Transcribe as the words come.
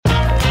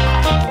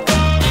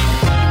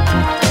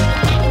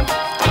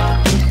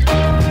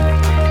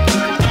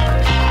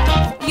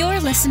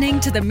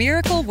listening to the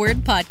Miracle Word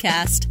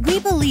Podcast. We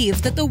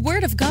believe that the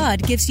Word of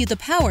God gives you the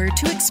power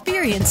to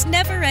experience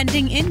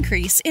never-ending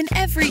increase in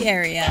every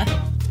area.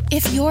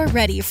 If you're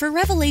ready for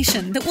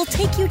revelation that will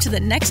take you to the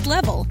next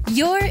level,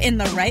 you're in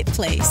the right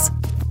place.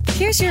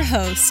 Here's your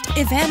host,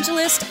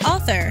 evangelist,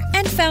 author,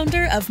 and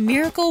founder of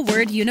Miracle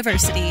Word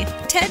University,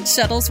 Ted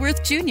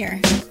Shuttlesworth Jr.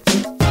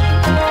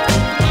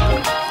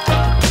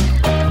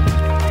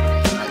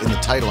 In the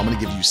title, I'm going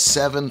to give you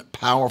 7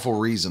 powerful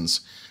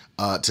reasons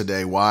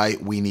today why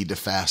we need to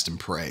fast and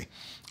pray.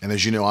 And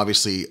as you know,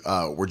 obviously,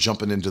 we're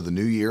jumping into the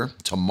new year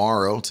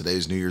tomorrow.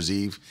 Today's New Year's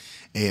Eve.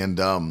 And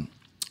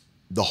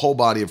the whole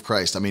body of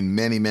Christ, I mean,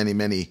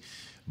 many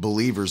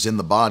believers in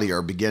the body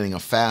are beginning a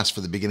fast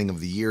for the beginning of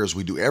the year, as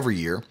we do every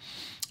year.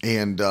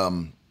 And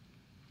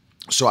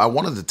so I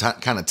wanted to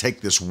kind of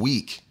take this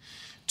week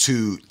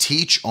to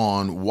teach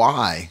on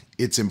why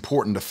it's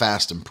important to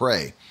fast and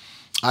pray.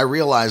 I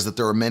realize that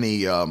there are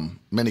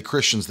many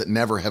Christians that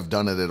never have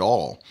done it at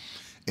all.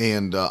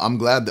 And I'm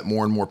glad that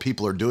more and more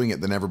people are doing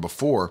it than ever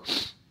before.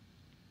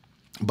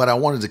 But I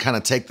wanted to kind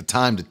of take the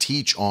time to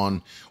teach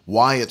on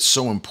why it's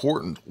so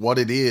important, what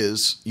it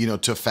is,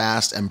 to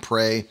fast and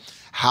pray,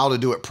 how to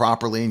do it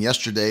properly. And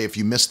yesterday, if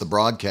you missed the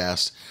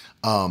broadcast,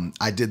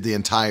 I did the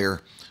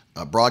entire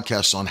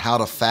broadcast on how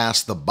to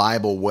fast the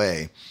Bible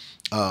way,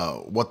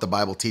 what the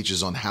Bible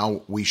teaches on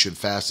how we should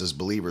fast as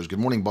believers. Good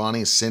morning,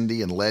 Bonnie,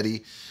 Cindy, and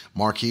Letty.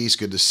 Marquise,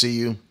 good to see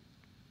you.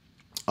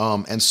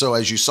 And so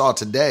as you saw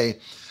today,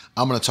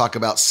 I'm going to talk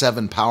about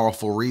 7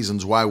 powerful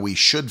reasons why we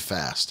should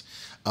fast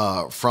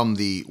from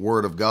the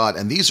Word of God.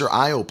 And these are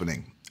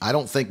eye-opening. I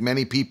don't think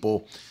many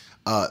people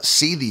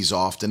see these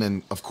often.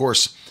 And of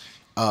course,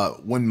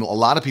 when a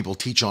lot of people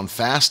teach on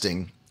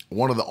fasting,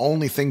 one of the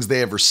only things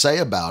they ever say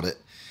about it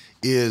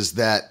is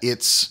that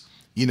it's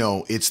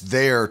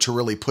there to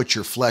really put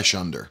your flesh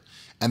under.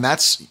 And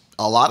that's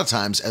a lot of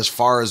times as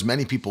far as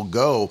many people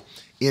go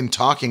in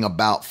talking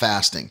about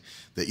fasting.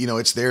 That,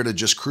 it's there to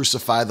just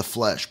crucify the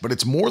flesh. But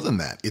it's more than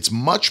that. It's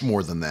much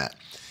more than that.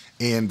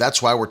 And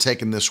that's why we're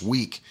taking this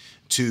week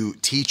to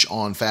teach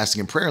on fasting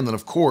and prayer. And then,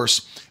 of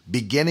course,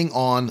 beginning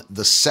on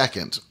the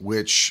 2nd,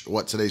 which,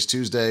 today's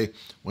Tuesday,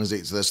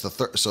 Wednesday, so that's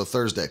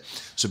Thursday.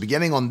 So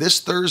beginning on this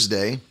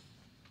Thursday,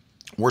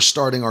 we're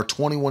starting our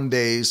 21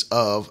 days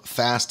of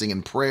fasting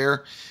and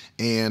prayer.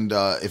 And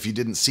if you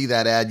didn't see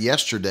that ad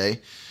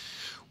yesterday,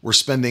 we're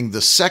spending the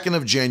 2nd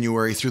of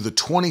January through the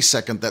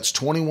 22nd. That's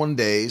 21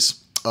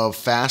 days of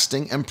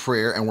fasting and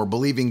prayer, and we're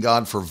believing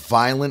God for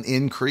violent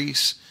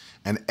increase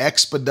and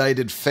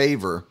expedited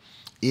favor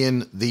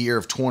in the year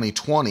of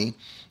 2020.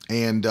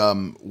 And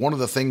one of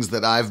the things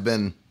that I've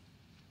been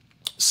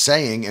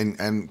saying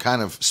and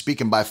kind of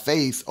speaking by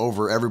faith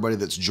over everybody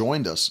that's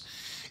joined us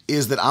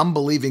is that I'm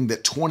believing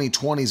that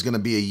 2020 is going to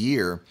be a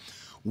year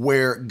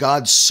where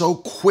God so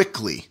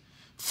quickly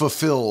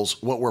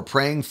fulfills what we're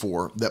praying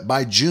for that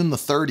by June the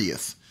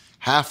 30th,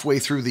 halfway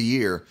through the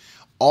year,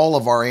 all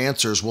of our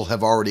answers will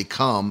have already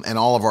come and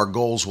all of our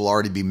goals will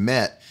already be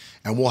met.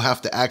 And we'll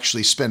have to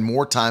actually spend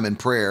more time in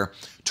prayer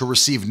to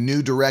receive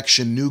new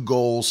direction, new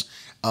goals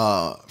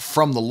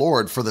from the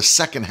Lord for the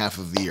second half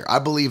of the year. I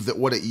believe that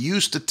what it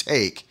used to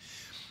take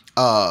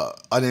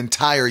an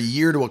entire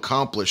year to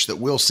accomplish, that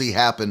we'll see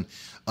happen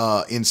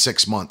in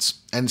 6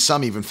 months, and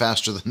some even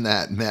faster than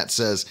that. Matt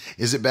says,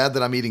 is it bad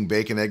that I'm eating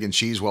bacon, egg, and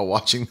cheese while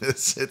watching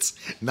this? It's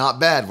not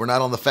bad. We're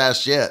not on the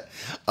fast yet.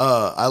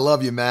 I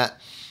love you,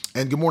 Matt.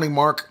 And good morning,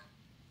 Mark.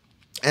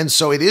 And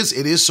so it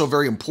is so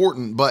very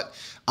important, but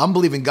I'm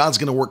believing God's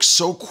going to work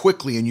so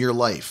quickly in your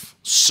life,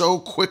 so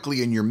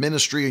quickly in your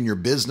ministry, in your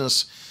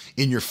business,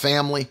 in your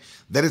family,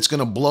 that it's going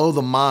to blow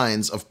the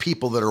minds of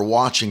people that are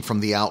watching from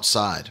the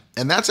outside.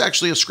 And that's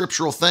actually a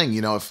scriptural thing.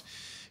 If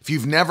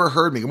you've never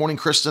heard me, good morning,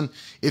 Kristen.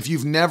 If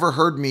you've never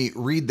heard me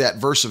read that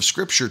verse of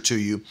scripture to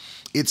you,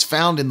 it's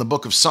found in the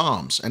book of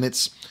Psalms, and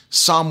it's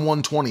Psalm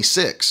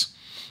 126.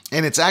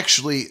 And it's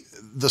actually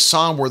the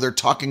psalm where they're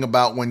talking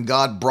about when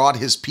God brought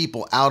his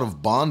people out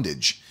of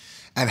bondage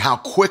and how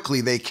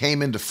quickly they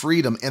came into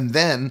freedom, and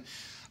then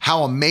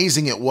how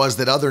amazing it was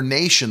that other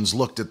nations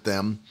looked at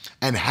them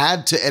and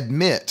had to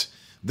admit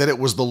that it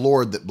was the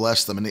Lord that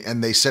blessed them.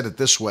 And they said it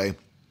this way,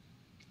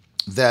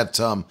 that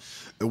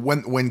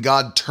when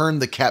God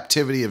turned the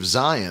captivity of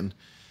Zion,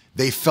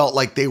 they felt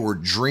like they were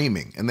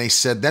dreaming. And they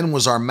said, then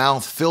was our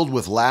mouth filled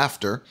with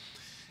laughter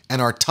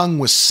and our tongue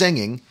was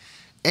singing,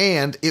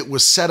 and it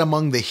was said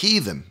among the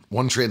heathen,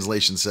 one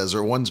translation says,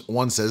 or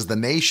one says the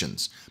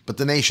nations, but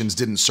the nations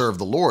didn't serve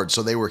the Lord,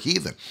 so they were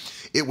heathen.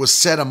 It was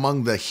said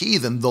among the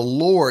heathen, the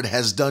Lord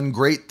has done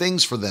great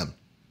things for them.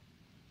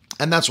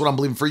 And that's what I'm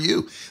believing for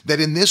you,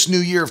 that in this new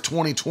year of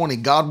 2020,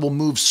 God will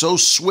move so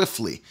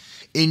swiftly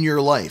in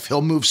your life.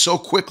 He'll move so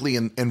quickly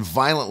and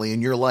violently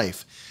in your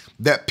life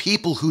that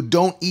people who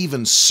don't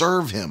even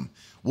serve him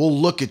will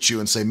look at you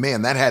and say,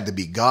 man, that had to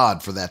be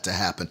God for that to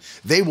happen.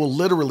 They will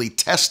literally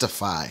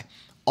testify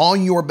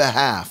on your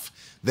behalf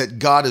that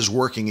God is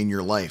working in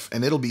your life,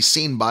 and it'll be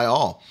seen by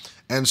all.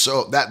 And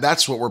so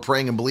that's what we're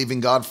praying and believing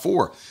God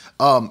for.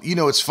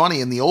 It's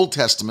funny, in the Old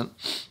Testament,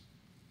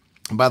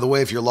 And by the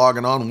way, if you're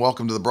logging on,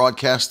 welcome to the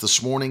broadcast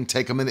this morning.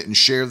 Take a minute and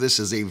share this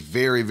as a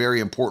very, very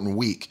important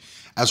week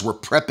as we're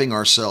prepping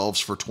ourselves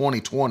for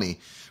 2020,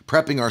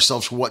 prepping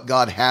ourselves for what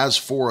God has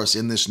for us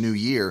in this new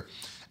year.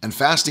 And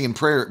fasting and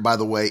prayer, by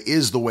the way,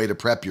 is the way to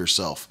prep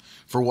yourself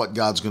for what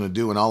God's going to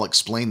do. And I'll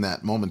explain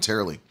that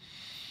momentarily.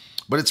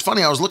 But it's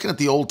funny, I was looking at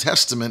the Old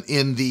Testament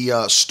in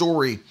the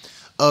story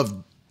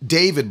of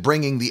David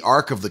bringing the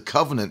Ark of the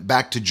Covenant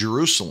back to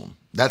Jerusalem.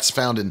 That's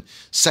found in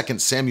 2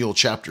 Samuel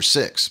chapter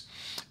 6.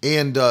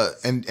 And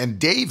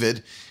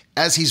David,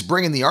 as he's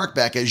bringing the ark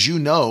back, as you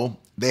know,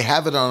 they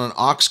have it on an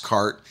ox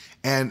cart,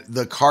 and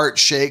the cart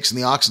shakes and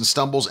the oxen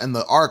stumbles, and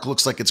the ark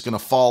looks like it's going to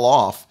fall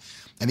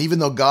off. And even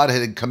though God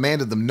had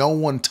commanded them, no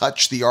one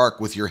touch the ark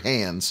with your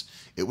hands,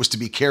 it was to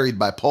be carried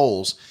by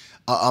poles,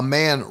 a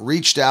man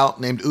reached out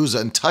named Uzzah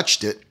and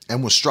touched it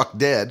and was struck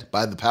dead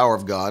by the power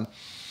of God.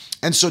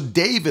 And so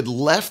David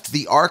left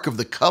the Ark of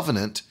the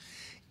Covenant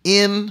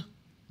in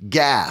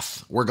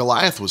Gath, where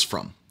Goliath was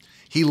from.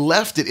 He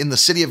left it in the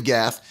city of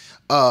Gath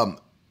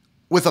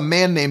with a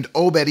man named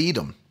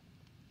Obed-Edom.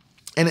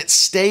 And it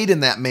stayed in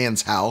that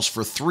man's house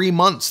for 3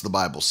 months, the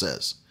Bible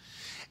says.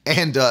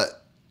 And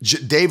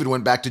David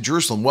went back to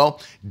Jerusalem.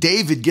 Well,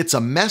 David gets a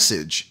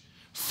message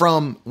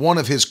from one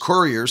of his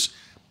couriers.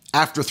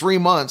 After 3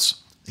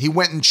 months, he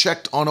went and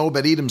checked on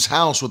Obed-Edom's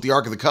house with the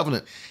Ark of the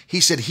Covenant. He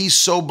said, he's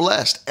so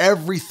blessed.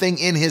 Everything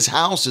in his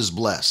house is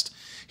blessed.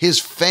 His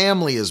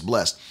family is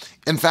blessed.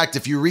 In fact,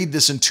 if you read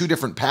this in two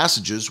different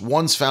passages,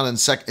 one's found in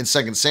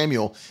 2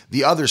 Samuel,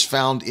 the other's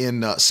found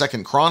in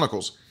 2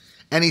 Chronicles.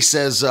 And he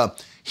says,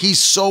 he's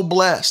so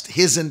blessed.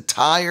 His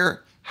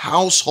entire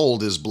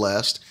household is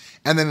blessed.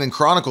 And then in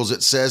Chronicles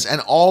it says,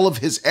 and all of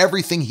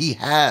everything he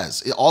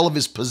has, all of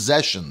his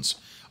possessions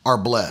are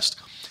blessed.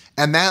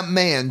 And that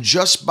man,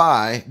 just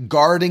by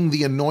guarding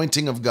the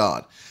anointing of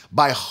God,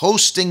 by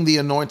hosting the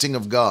anointing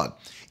of God,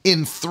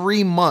 in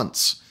 3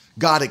 months,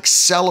 God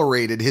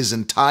accelerated his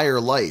entire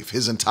life,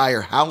 his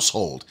entire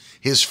household,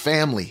 his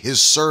family,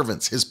 his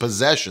servants, his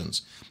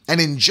possessions.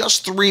 And in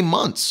just 3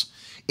 months,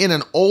 in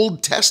an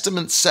Old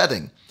Testament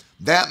setting,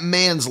 that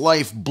man's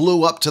life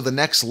blew up to the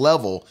next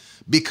level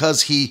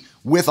because he,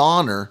 with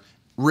honor,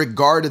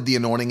 regarded the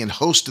anointing and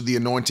hosted the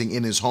anointing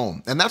in his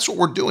home. And that's what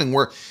we're doing.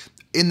 We're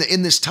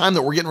in this time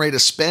that we're getting ready to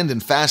spend in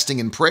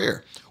fasting and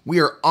prayer, we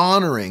are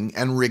honoring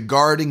and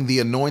regarding the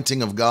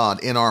anointing of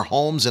God in our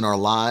homes, in our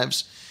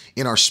lives,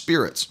 in our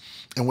spirits,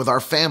 and with our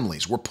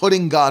families. We're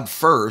putting God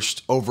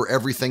first over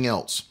everything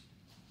else.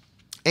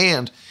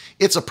 And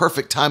it's a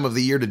perfect time of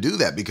the year to do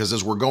that, because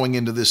as we're going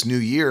into this new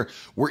year,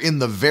 we're in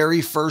the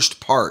very first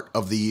part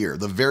of the year,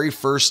 the very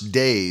first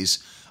days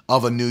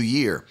of a new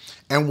year.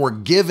 And we're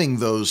giving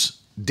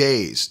those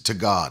days to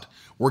God.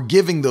 We're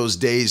giving those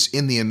days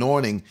in the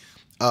anointing,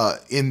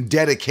 in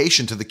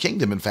dedication to the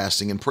kingdom and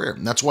fasting and prayer.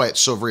 And that's why it's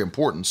so very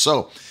important.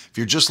 So if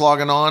you're just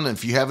logging on, and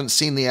if you haven't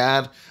seen the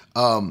ad,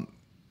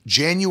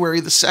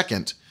 January the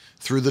 2nd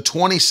through the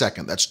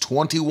 22nd, that's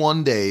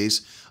 21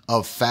 days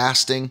of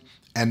fasting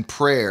and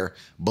prayer,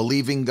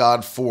 believing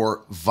God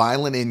for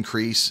violent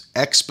increase,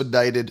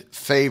 expedited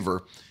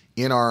favor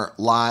in our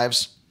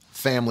lives,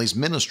 families,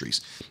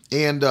 ministries.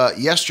 And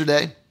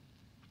yesterday,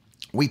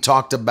 we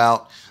talked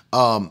about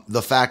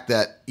the fact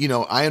that,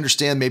 I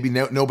understand maybe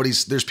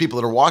there's people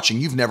that are watching,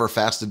 you've never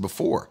fasted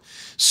before.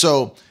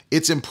 So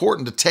it's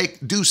important to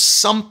do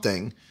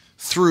something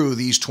through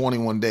these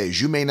 21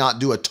 days. You may not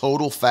do a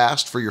total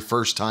fast for your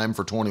first time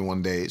for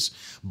 21 days,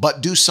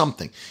 but do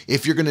something.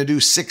 If you're going to do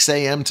 6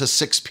 a.m. to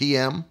 6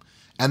 p.m.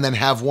 and then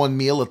have one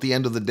meal at the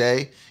end of the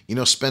day,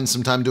 spend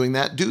some time doing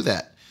that, do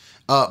that.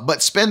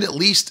 But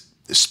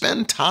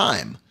spend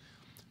time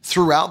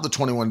throughout the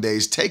 21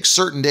 days. Take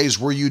certain days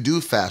where you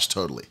do fast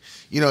totally.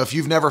 If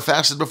you've never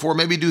fasted before,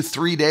 maybe do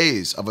 3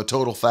 days of a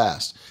total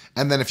fast.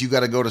 And then if you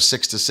got to go to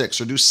 6 to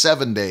 6, or do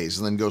 7 days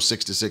and then go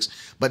 6 to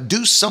 6, but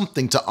do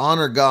something to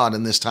honor God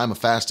in this time of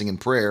fasting and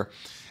prayer.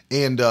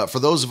 And for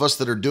those of us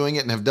that are doing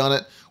it and have done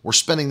it, we're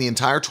spending the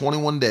entire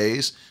 21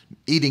 days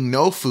eating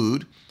no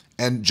food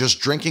and just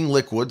drinking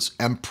liquids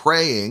and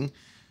praying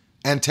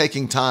and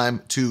taking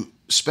time to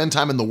spend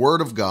time in the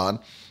Word of God,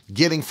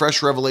 getting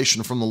fresh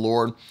revelation from the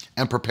Lord,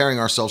 and preparing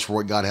ourselves for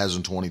what God has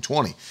in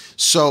 2020.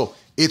 So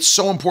it's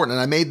so important.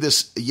 And I made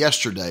this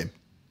yesterday,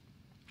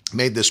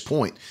 made this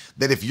point,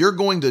 that if you're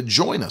going to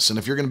join us and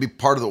if you're going to be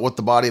part of what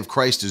the body of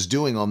Christ is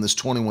doing on this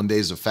 21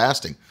 days of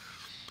fasting,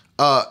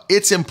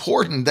 it's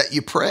important that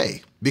you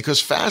pray,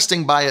 because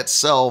fasting by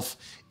itself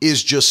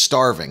is just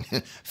starving.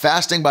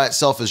 Fasting by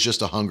itself is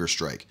just a hunger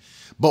strike.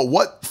 But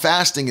what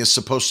fasting is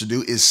supposed to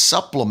do is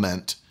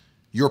supplement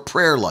your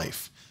prayer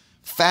life.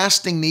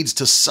 Fasting needs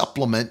to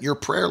supplement your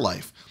prayer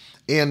life.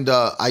 And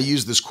I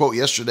used this quote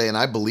yesterday, and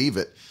I believe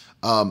it.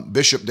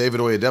 Bishop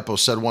David Oyedepo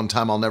said one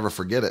time, I'll never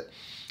forget it.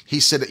 He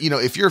said,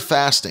 if you're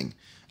fasting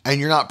and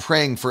you're not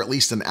praying for at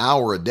least an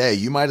hour a day,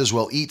 you might as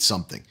well eat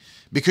something,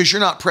 because you're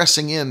not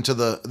pressing into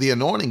the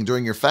anointing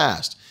during your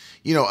fast.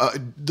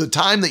 The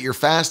time that you're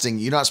fasting,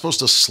 you're not supposed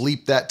to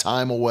sleep that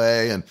time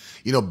away and,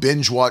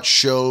 binge watch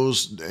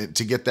shows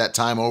to get that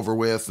time over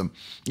with, and,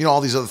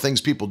 all these other things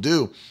people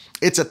do.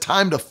 It's a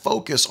time to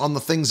focus on the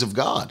things of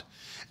God.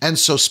 And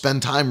so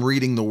spend time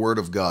reading the Word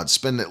of God.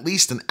 Spend at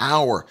least an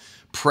hour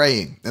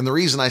praying. And the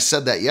reason I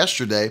said that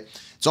yesterday,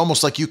 it's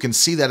almost like you can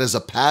see that as a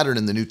pattern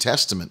in the New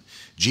Testament.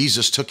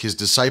 Jesus took his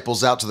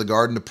disciples out to the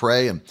garden to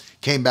pray and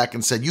came back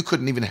and said, you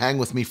couldn't even hang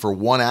with me for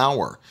 1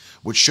 hour,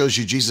 which shows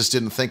you Jesus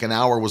didn't think an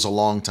hour was a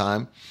long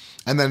time.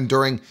 And then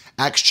during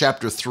Acts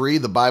chapter 3,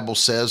 the Bible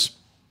says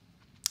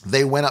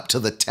they went up to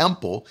the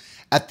temple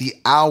at the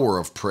hour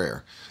of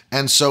prayer.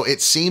 And so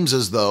it seems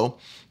as though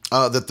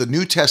that the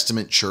New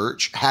Testament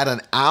church had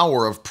an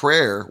hour of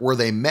prayer where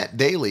they met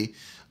daily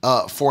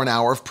for an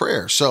hour of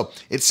prayer. So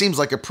it seems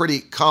like a pretty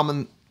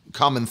common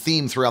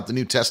theme throughout the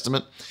New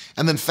Testament.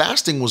 And then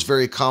fasting was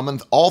very common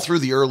all through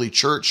the early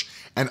church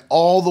and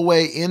all the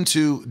way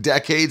into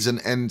decades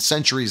and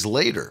centuries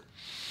later.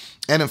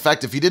 And in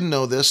fact, if you didn't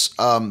know this,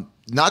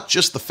 not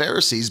just the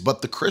Pharisees,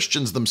 but the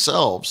Christians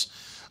themselves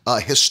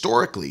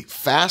historically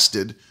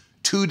fasted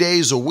 2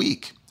 days a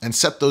week and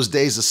set those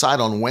days aside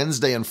on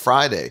Wednesday and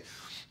Friday.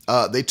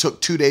 They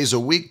took 2 days a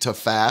week to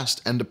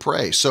fast and to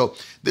pray. So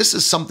this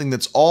is something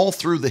that's all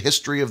through the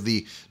history of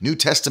the New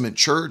Testament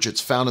church.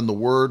 It's found in the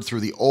Word through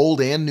the Old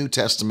and New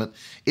Testament.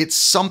 It's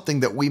something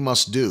that we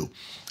must do.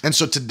 And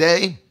so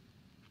today,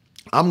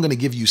 I'm going to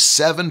give you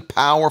 7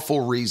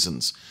 powerful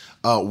reasons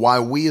why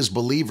we as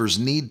believers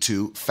need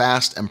to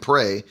fast and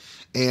pray,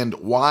 and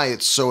why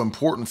it's so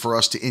important for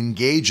us to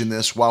engage in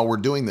this while we're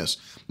doing this.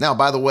 Now,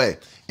 by the way,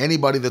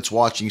 anybody that's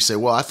watching, you say,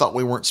 well, I thought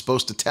we weren't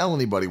supposed to tell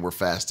anybody we're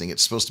fasting.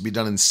 It's supposed to be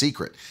done in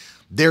secret.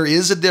 There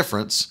is a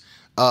difference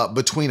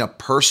between a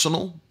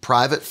personal,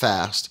 private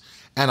fast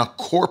and a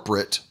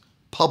corporate,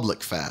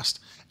 public fast.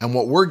 And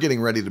what we're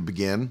getting ready to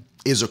begin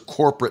is a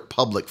corporate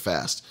public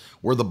fast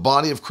where the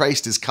body of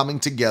Christ is coming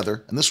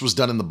together. And this was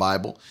done in the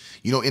Bible.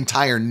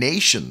 Entire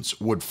nations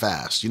would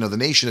fast. The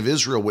nation of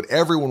Israel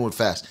everyone would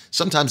fast.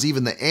 Sometimes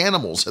even the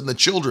animals and the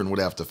children would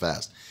have to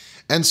fast.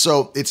 And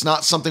so it's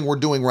not something we're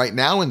doing right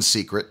now in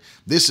secret.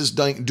 This is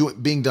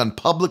being done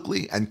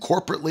publicly and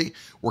corporately.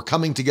 We're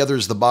coming together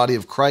as the body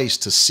of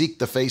Christ to seek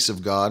the face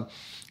of God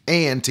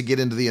and to get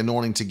into the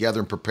anointing together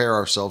and prepare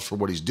ourselves for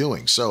what he's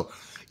doing. So,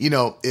 it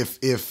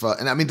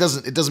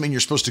doesn't mean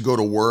you're supposed to go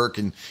to work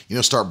and,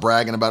 start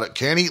bragging about it.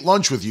 Can't eat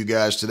lunch with you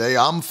guys today.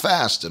 I'm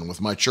fasting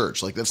with my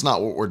church. Like, that's not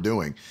what we're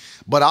doing.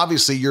 But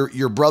obviously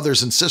your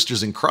brothers and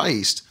sisters in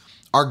Christ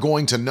are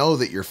going to know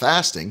that you're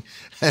fasting.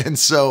 And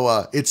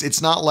so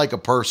it's not like a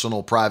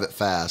personal, private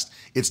fast.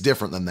 It's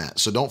different than that.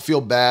 So don't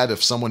feel bad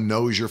if someone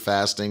knows you're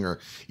fasting or,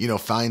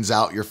 finds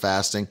out you're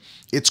fasting.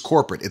 It's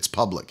corporate, it's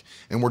public,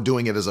 and we're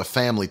doing it as a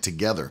family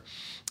together.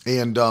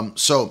 And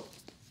so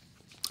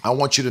I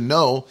want you to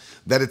know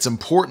that it's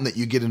important that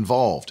you get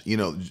involved.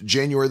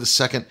 January the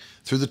 2nd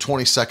through the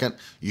 22nd,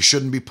 you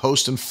shouldn't be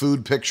posting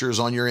food pictures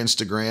on your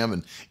Instagram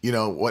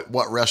and,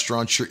 what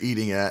restaurants you're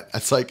eating at.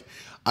 It's like,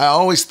 I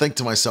always think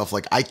to myself,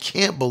 like, I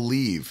can't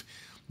believe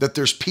that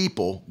there's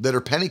people that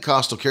are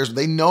Pentecostal charismatic.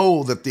 They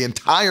know that the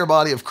entire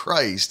body of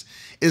Christ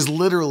is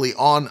literally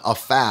on a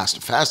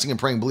fasting and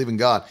praying, believing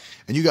God.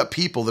 And you got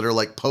people that are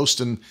like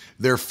posting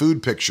their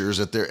food pictures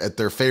at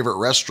their favorite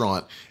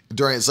restaurant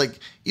during. It's like,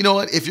 you know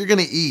what? If you're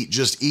going to eat,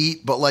 just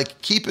eat, but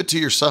like keep it to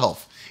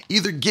yourself.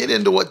 Either get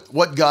into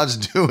what God's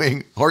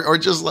doing or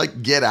just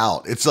like get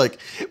out. It's like,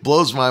 it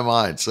blows my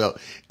mind. So,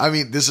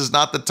 this is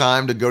not the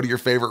time to go to your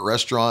favorite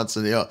restaurants.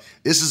 And,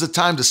 this is a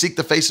time to seek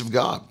the face of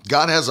God.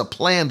 God has a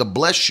plan to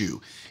bless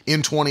you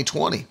in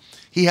 2020.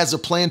 He has a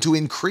plan to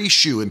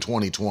increase you in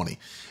 2020.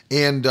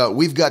 And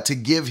we've got to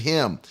give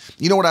him.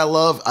 You know what I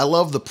love? I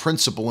love the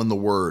principle in the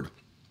Word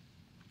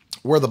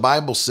where the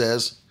Bible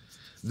says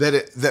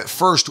that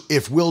first,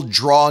 if we'll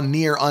draw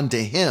near unto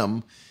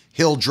him,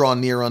 he'll draw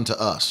near unto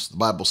us. The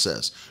Bible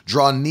says,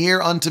 draw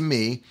near unto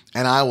me,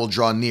 and I will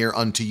draw near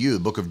unto you, the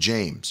book of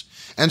James.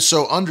 And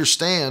so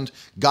understand,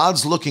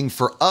 God's looking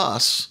for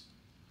us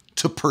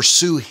to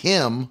pursue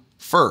him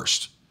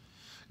first.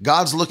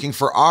 God's looking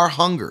for our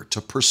hunger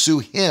to pursue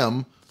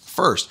him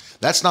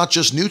first. That's not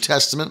just New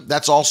Testament,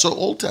 that's also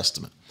Old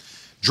Testament.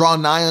 Draw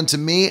nigh unto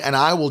me, and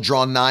I will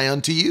draw nigh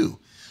unto you.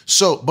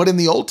 So, but in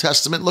the Old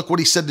Testament, look what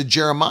he said to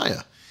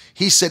Jeremiah.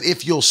 He said,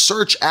 if you'll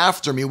search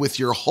after me with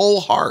your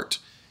whole heart,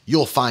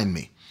 you'll find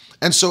me.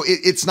 And so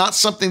it's not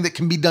something that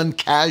can be done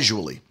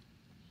casually.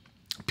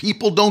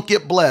 People don't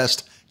get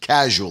blessed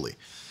casually.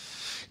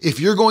 If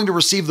you're going to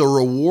receive the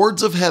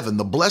rewards of heaven,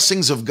 the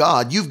blessings of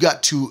God, you've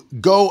got to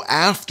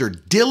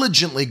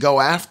diligently go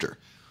after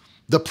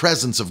the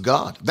presence of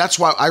God. That's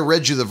why I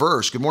read you the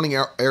verse. Good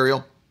morning,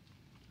 Ariel,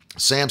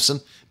 Samson,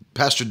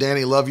 Pastor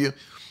Danny, love you.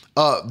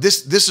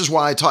 This is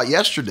why I taught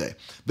yesterday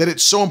that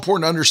it's so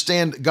important to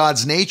understand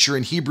God's nature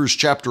in Hebrews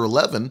chapter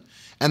 11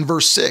 and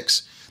verse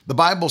 6. The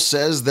Bible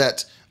says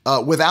that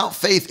without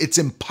faith, it's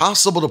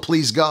impossible to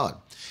please God.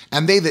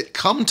 And they that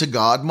come to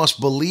God must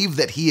believe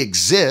that he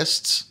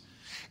exists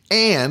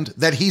and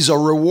that he's a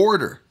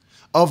rewarder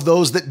of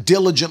those that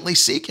diligently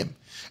seek him.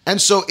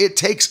 And so it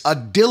takes a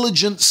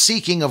diligent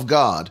seeking of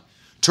God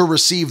to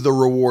receive the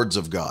rewards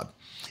of God.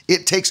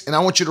 It takes, and I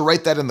want you to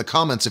write that in the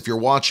comments if you're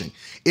watching,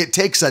 it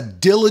takes a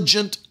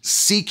diligent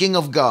seeking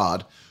of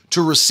God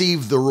to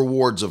receive the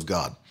rewards of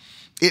God.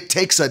 It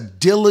takes a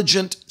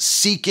diligent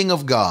seeking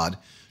of God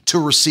to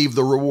receive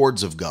the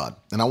rewards of God.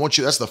 And I want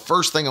you, that's the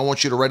first thing I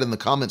want you to write in the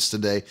comments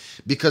today,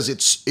 because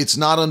it's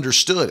not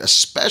understood,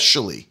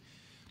 especially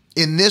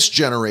in this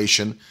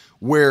generation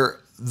where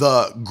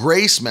the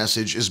grace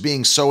message is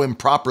being so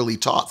improperly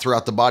taught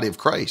throughout the body of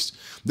Christ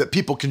that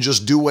people can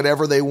just do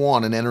whatever they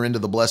want and enter into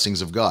the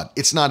blessings of God.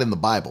 It's not in the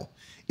Bible.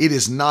 It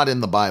is not in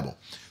the Bible.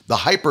 The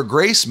hyper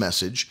grace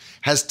message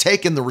has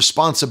taken the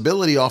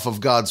responsibility off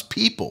of God's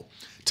people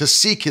to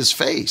seek his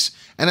face.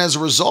 And as a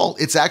result,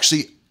 it's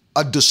actually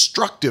a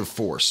destructive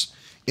force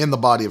in the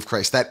body of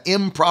Christ. That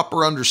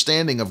improper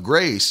understanding of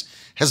grace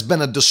has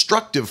been a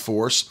destructive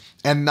force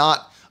and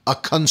not a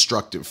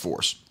constructive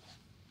force.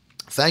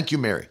 Thank you,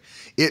 Mary.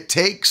 It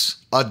takes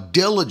a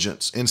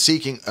diligent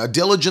seeking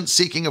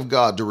of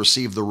God to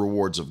receive the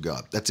rewards of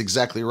God. That's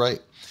exactly right.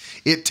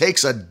 It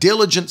takes a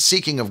diligent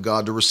seeking of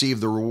God to receive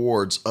the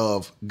rewards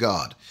of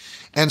God.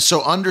 And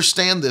so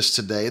understand this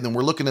today. Then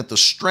we're looking at the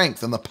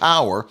strength and the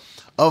power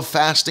of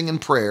fasting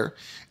and prayer,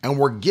 and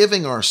we're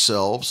giving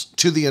ourselves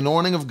to the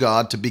anointing of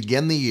God to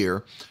begin the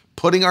year,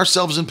 putting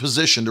ourselves in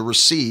position to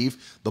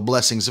receive the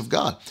blessings of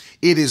God.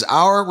 It is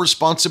our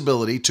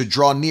responsibility to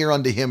draw near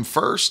unto him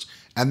first,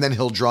 and then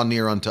he'll draw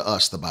near unto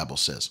us, the Bible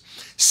says.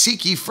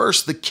 Seek ye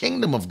first the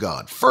kingdom of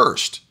God.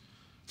 First,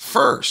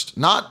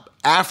 not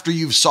after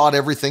you've sought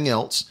everything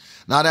else,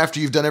 not after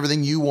you've done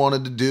everything you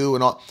wanted to do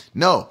and all.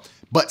 No,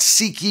 but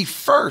seek ye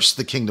first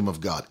the kingdom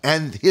of God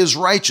and his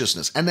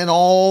righteousness, and then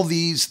all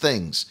these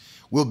things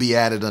will be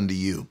added unto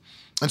you.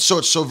 And so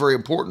it's so very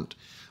important.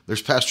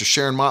 There's Pastor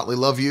Sharon Motley,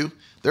 love you.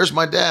 There's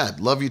my dad,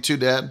 love you too,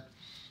 Dad.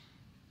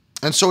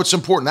 And so it's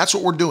important. That's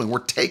what we're doing. We're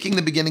taking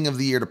the beginning of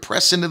the year to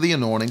press into the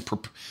anointing,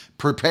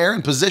 prepare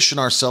and position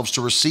ourselves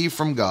to receive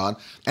from God.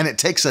 And it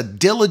takes a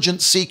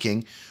diligent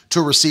seeking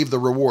to receive the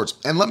rewards.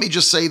 And let me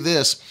just say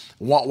this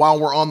while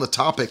we're on the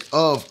topic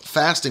of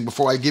fasting,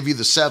 before I give you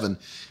the 7,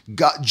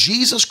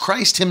 Jesus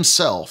Christ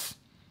himself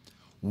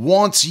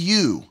wants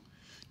you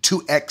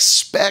to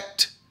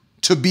expect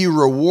to be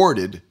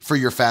rewarded for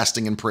your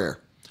fasting and prayer.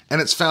 And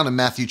it's found in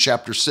Matthew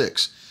chapter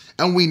 6.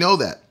 And we know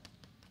that.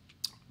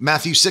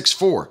 Matthew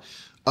 6:4,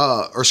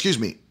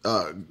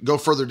 go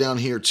further down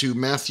here to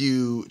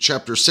Matthew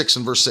chapter 6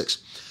 and verse 6.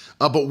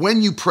 But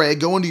when you pray,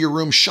 go into your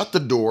room, shut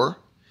the door,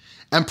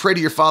 and pray to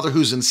your Father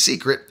who's in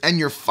secret, and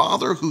your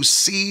Father who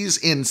sees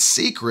in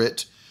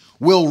secret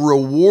will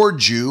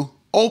reward you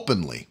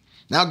openly.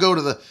 Now go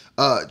to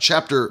the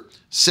chapter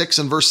 6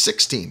 and verse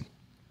 16.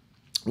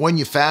 When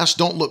you fast,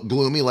 don't look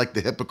gloomy like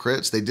the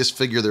hypocrites. They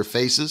disfigure their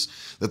faces,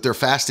 that their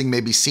fasting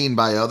may be seen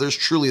by others.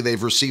 Truly,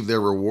 they've received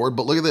their reward.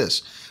 But look at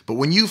this. But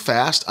when you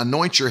fast,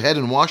 anoint your head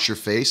and wash your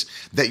face,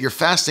 that your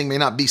fasting may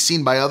not be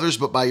seen by others,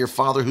 but by your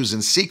Father who's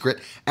in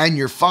secret. And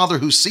your Father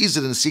who sees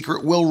it in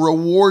secret will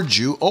reward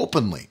you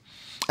openly.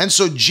 And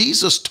so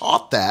Jesus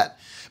taught that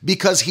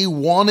because he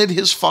wanted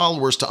his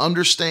followers to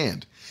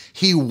understand.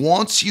 He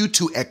wants you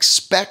to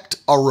expect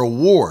a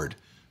reward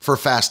for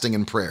fasting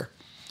and prayer.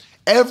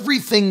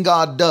 Everything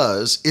God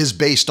does is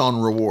based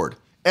on reward.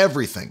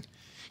 Everything.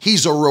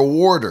 He's a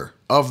rewarder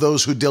of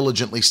those who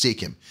diligently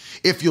seek him.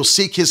 If you'll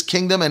seek his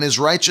kingdom and his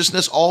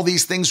righteousness, all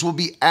these things will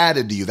be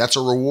added to you. That's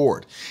a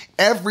reward.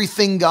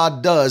 Everything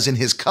God does in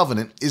his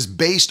covenant is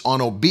based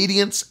on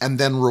obedience and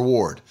then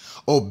reward.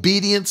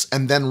 Obedience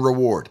and then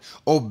reward.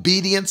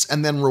 Obedience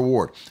and then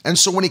reward. And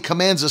so when he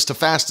commands us to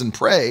fast and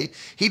pray,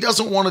 he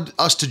doesn't want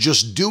us to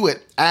just do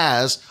it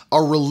as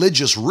a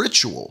religious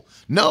ritual.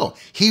 No,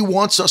 he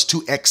wants us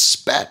to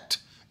expect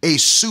a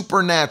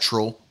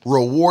supernatural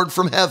reward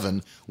from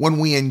heaven when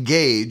we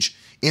engage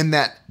in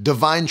that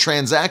divine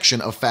transaction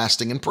of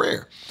fasting and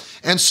prayer.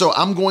 And so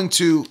I'm going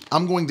to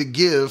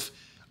give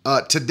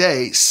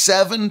today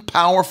 7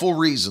 powerful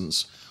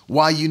reasons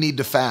why you need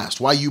to fast,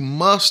 why you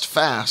must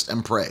fast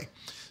and pray.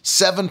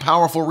 7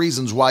 powerful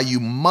reasons why you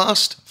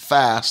must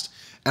fast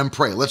and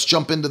pray. Let's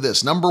jump into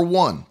this. Number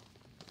 1,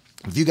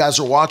 if you guys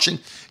are watching,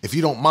 if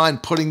you don't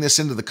mind putting this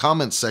into the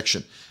comments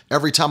section,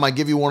 every time I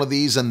give you one of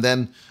these and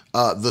then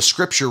the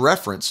scripture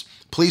reference,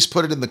 please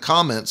put it in the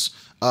comments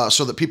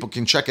so that people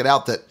can check it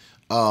out that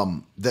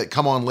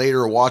come on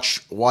later or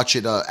watch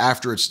it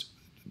after it's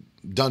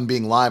done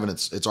being live and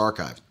it's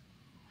archived.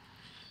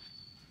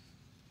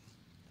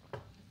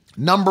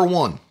 Number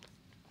 1,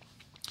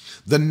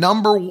 the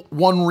number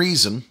 1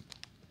 reason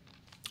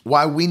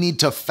why we need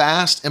to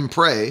fast and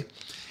pray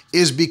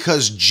is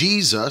because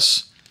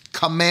Jesus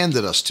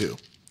commanded us to.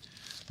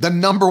 The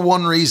number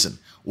 1 reason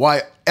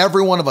why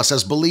every one of us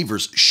as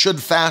believers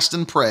should fast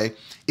and pray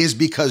is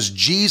because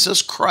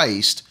Jesus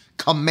Christ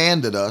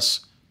commanded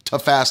us to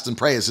fast and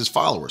pray as his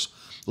followers.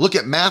 Look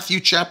at Matthew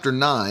chapter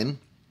 9,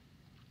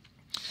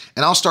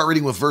 and I'll start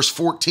reading with verse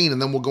 14, and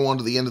then we'll go on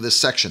to the end of this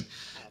section.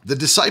 The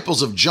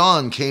disciples of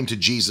John came to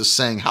Jesus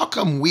saying, "How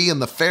come we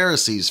and the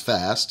Pharisees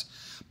fast,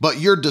 but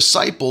your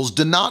disciples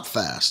do not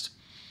fast?"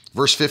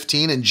 Verse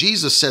 15, and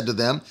Jesus said to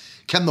them,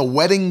 "Can the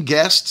wedding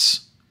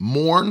guests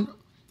mourn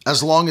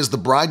as long as the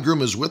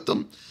bridegroom is with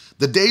them.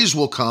 The days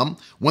will come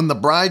when the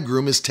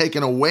bridegroom is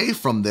taken away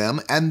from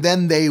them, and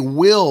then they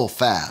will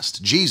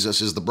fast.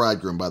 Jesus is the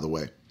bridegroom, by the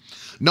way.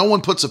 No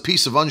one puts a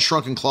piece of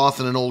unshrunken cloth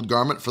in an old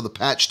garment, for the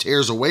patch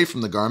tears away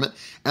from the garment,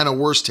 and a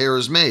worse tear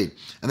is made.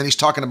 And then he's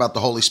talking about the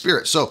Holy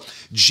Spirit. So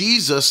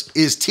Jesus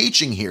is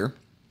teaching here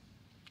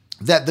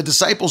that the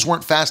disciples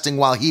weren't fasting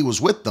while he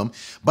was with them,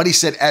 but he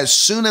said, as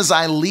soon as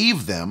I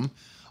leave them,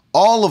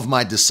 all of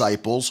my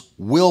disciples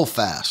will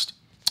fast.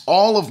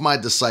 All of my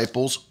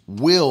disciples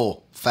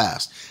will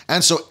fast.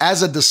 And so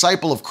as a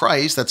disciple of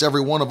Christ, that's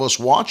every one of us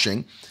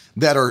watching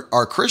that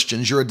are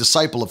Christians, you're a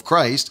disciple of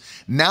Christ.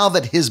 Now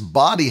that his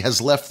body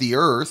has left the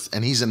earth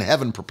and he's in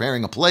heaven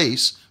preparing a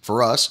place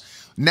for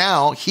us,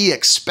 now he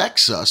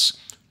expects us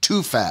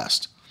to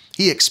fast.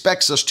 He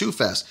expects us to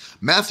fast.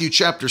 Matthew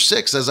chapter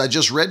 6, as I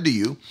just read to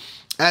you,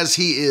 as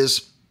he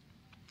is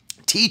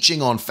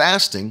teaching on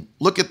fasting,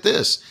 look at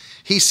this.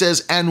 He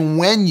says, and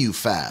when you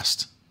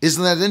fast.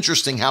 Isn't that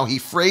interesting how he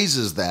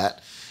phrases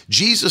that?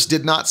 Jesus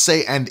did not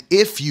say, and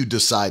if you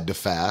decide to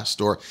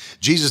fast, or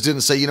Jesus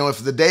didn't say,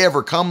 if the day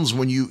ever comes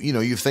when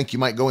you think you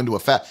might go into a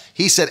fast.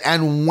 He said,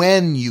 and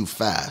when you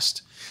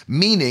fast,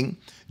 meaning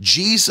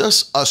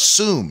Jesus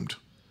assumed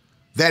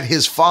that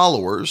his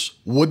followers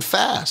would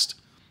fast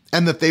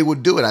and that they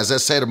would do it. As I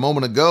said a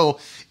moment ago,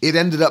 it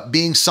ended up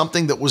being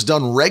something that was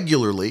done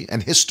regularly,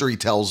 and history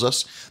tells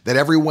us that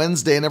every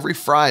Wednesday and every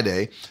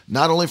Friday,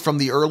 not only from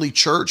the early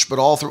church, but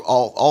all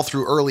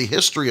through early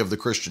history of the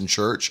Christian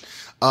church,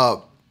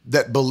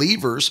 that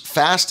believers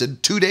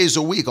fasted 2 days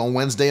a week on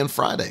Wednesday and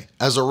Friday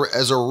as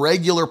a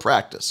regular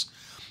practice.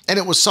 And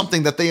it was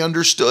something that they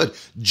understood.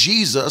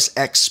 Jesus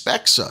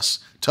expects us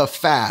to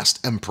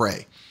fast and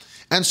pray.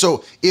 And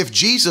so if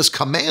Jesus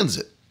commands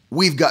it,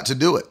 we've got to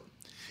do it.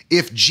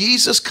 If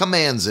Jesus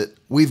commands it,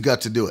 we've got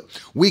to do it.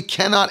 We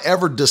cannot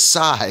ever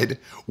decide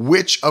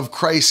which of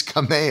Christ's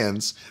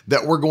commands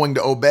that we're going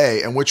to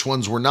obey and which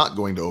ones we're not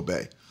going to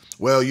obey.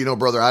 Well,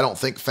 brother, I don't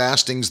think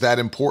fasting's that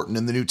important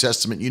in the New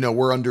Testament.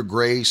 We're under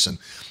grace, and,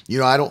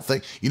 I don't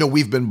think,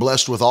 we've been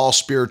blessed with all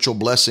spiritual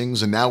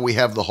blessings, and now we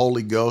have the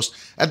Holy Ghost.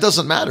 That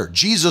doesn't matter.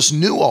 Jesus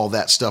knew all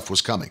that stuff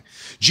was coming.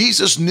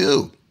 Jesus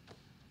knew.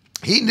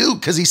 He knew,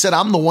 because he said,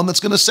 I'm the one that's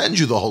going to send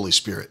you the Holy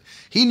Spirit.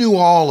 He knew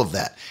all of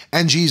that.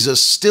 And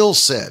Jesus still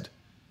said,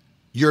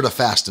 you're to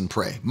fast and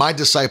pray. My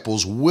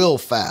disciples will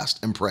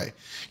fast and pray.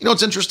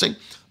 It's interesting.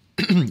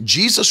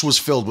 Jesus was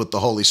filled with the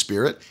Holy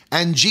Spirit,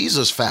 and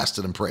Jesus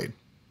fasted and prayed.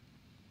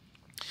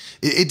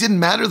 It didn't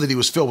matter that he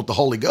was filled with the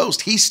Holy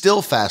Ghost. He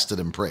still fasted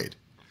and prayed.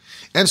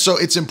 And so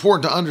it's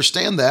important to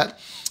understand that,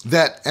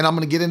 and I'm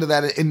going to get into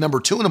that in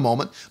number 2 in a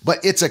moment, but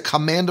it's a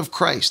command of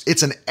Christ.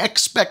 It's an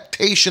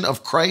expectation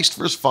of Christ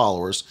for his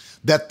followers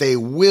that they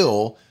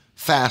will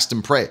fast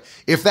and pray.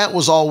 If that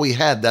was all we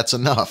had, that's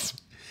enough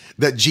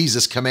that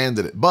Jesus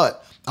commanded it.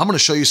 But I'm going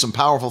to show you some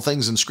powerful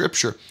things in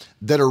Scripture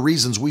that are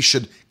reasons we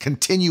should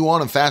continue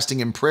on in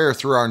fasting and prayer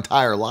through our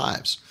entire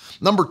lives.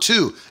 Number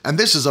 2, and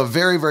this is a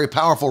very, very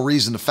powerful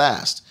reason to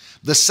fast.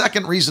 The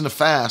second reason to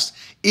fast,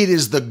 it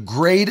is the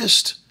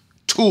greatest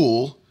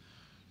tool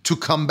to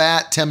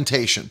combat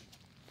temptation.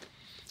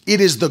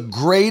 It is the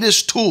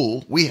greatest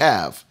tool we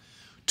have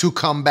to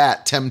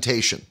combat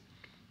temptation.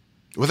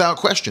 Without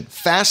question,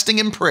 fasting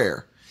and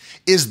prayer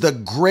is the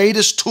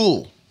greatest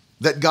tool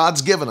that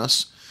God's given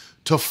us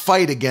to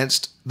fight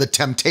against the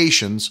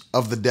temptations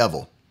of the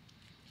devil.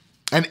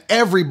 And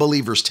every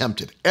believer is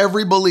tempted.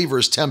 Every believer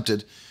is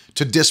tempted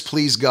to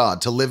displease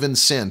God, to live in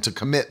sin, to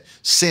commit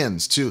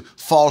sins, to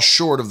fall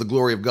short of the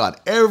glory of God.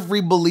 Every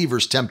believer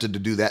is tempted to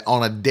do that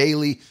on a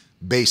daily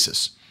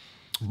basis.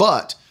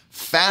 But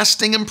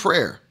fasting and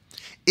prayer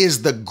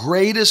is the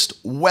greatest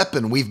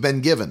weapon we've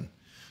been given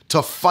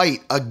to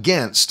fight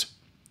against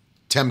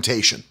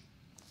temptation.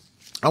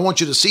 I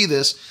want you to see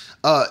this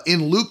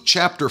in Luke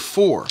chapter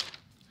 4.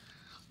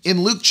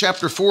 In Luke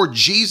chapter 4,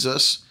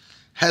 Jesus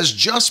has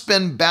just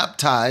been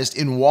baptized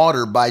in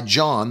water by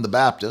John the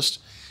Baptist,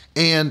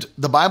 and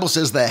the Bible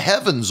says the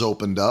heavens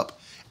opened up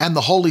and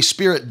the Holy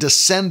Spirit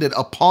descended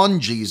upon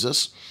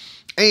Jesus,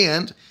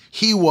 and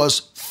he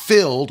was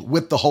filled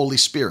with the Holy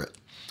Spirit.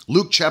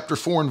 Luke chapter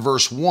 4 and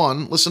verse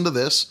 1, listen to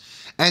this.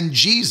 And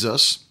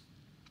Jesus,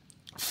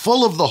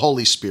 full of the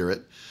Holy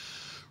Spirit,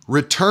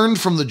 returned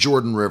from the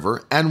Jordan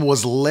River and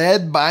was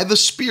led by the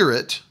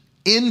Spirit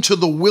into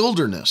the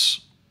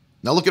wilderness.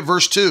 Now look at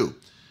verse 2.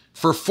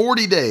 For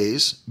 40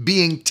 days,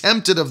 being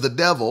tempted of the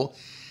devil,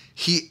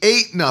 he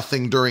ate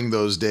nothing during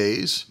those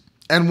days,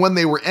 and when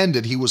they were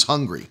ended, he was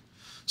hungry.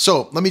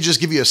 So let me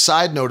just give you a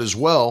side note as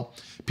well.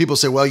 People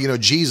say, well,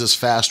 Jesus'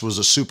 fast was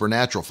a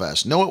supernatural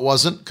fast. No, it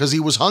wasn't, because he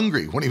was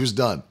hungry when he was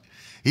done.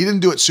 He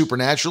didn't do it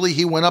supernaturally.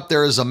 He went up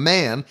there as a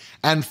man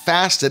and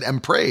fasted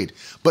and prayed.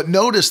 But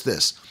notice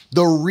this.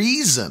 The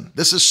reason,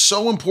 this is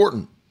so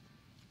important,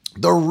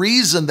 the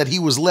reason that he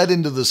was led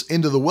into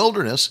the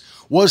wilderness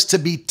was to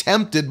be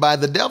tempted by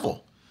the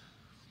devil.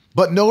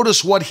 But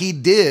notice what he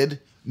did,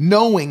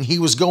 knowing he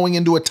was going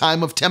into a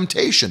time of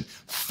temptation.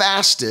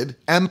 Fasted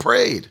and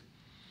prayed.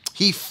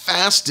 He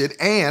fasted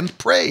and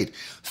prayed.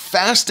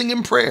 Fasting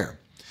and prayer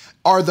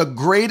are the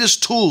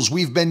greatest tools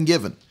we've been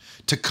given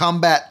to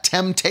combat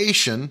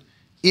temptation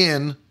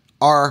in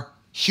our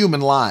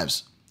human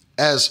lives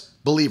as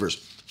believers,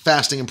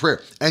 fasting and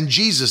prayer. And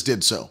Jesus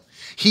did so.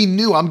 He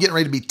knew, I'm getting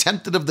ready to be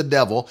tempted of the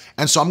devil,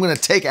 and so I'm going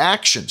to take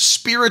action,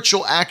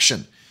 spiritual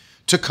action,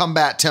 to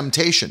combat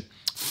temptation,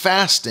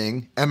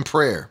 fasting and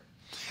prayer.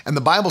 And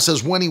the Bible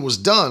says when he was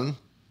done,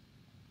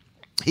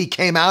 he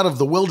came out of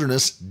the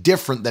wilderness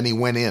different than he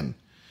went in.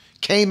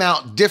 Came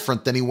out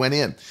different than he went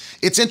in.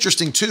 It's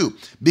interesting too,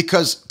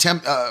 because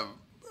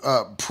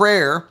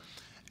prayer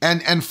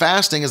and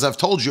fasting, as I've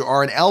told you,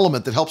 are an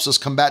element that helps us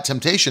combat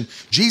temptation.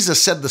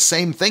 Jesus said the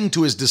same thing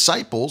to his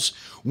disciples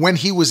when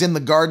he was in the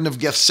Garden of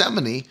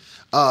Gethsemane,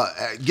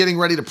 getting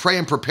ready to pray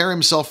and prepare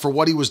himself for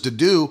what he was to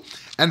do,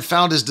 and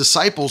found his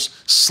disciples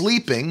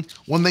sleeping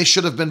when they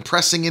should have been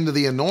pressing into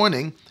the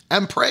anointing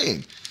and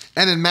praying.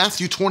 And in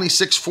Matthew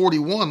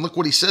 26:41, look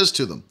what he says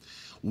to them.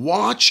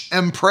 Watch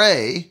and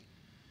pray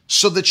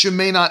so that you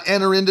may not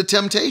enter into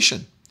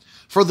temptation.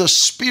 For the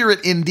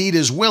spirit indeed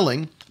is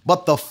willing,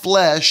 but the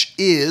flesh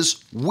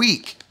is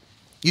weak.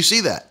 You see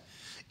that?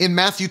 In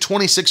Matthew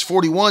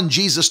 26:41,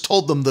 Jesus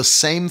told them the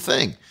same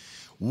thing.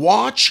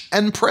 Watch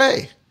and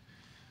pray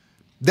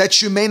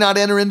that you may not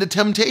enter into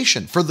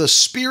temptation. For the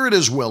spirit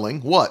is willing,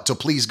 what? To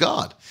please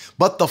God.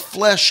 But the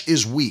flesh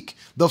is weak.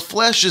 The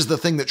flesh is the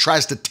thing that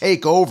tries to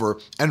take over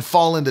and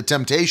fall into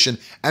temptation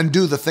and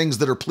do the things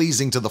that are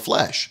pleasing to the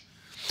flesh.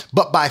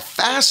 But by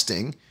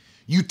fasting,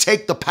 you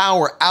take the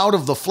power out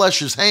of the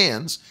flesh's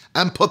hands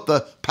and put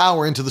the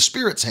power into the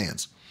spirit's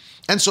hands.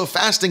 And so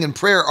fasting and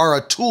prayer are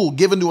a tool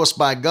given to us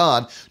by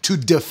God to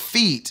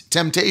defeat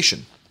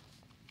temptation.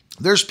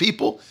 There's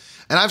people,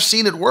 and I've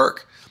seen it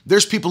work.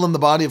 There's people in the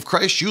body of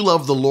Christ. You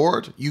love the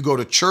Lord. You go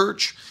to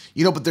church,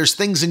 but there's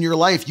things in your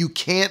life you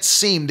can't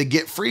seem to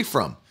get free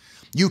from.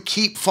 You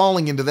keep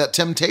falling into that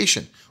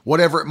temptation,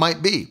 whatever it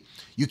might be.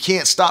 You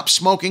can't stop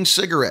smoking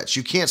cigarettes.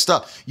 You can't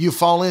stop. You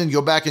fall in,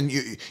 go back, and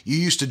you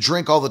used to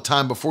drink all the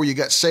time before you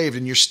got saved,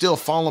 and you're still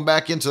falling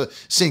back into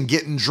sin,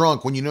 getting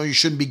drunk when you know you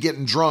shouldn't be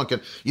getting drunk,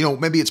 and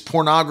maybe it's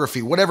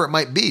pornography, whatever it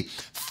might be.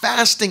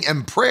 Fasting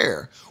and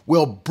prayer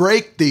will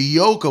break the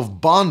yoke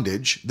of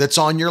bondage that's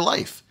on your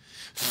life.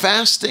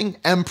 Fasting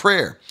and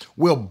prayer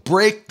will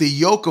break the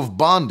yoke of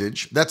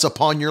bondage that's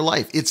upon your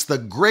life. It's the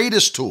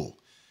greatest tool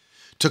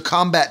to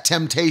combat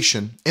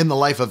temptation in the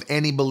life of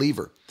any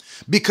believer.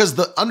 Because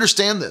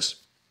understand this,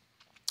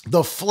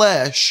 the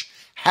flesh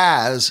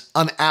has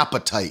an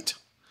appetite.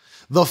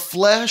 The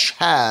flesh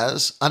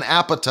has an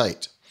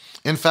appetite.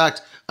 In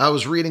fact, I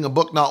was reading a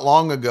book not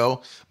long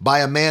ago by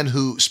a man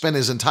who spent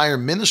his entire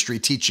ministry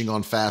teaching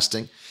on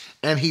fasting,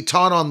 and he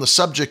taught on the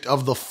subject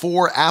of the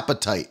 4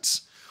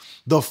 appetites.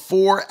 The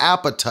 4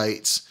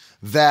 appetites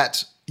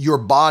that your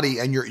body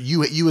and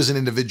you as an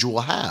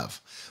individual have.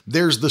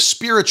 There's the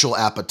spiritual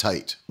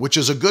appetite, which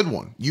is a good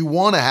one. You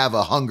want to have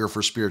a hunger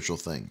for spiritual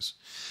things.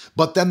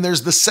 But then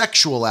there's the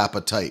sexual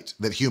appetite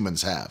that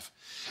humans have.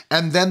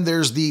 And then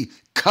there's the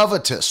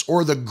covetous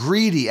or the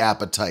greedy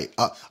appetite,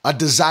 a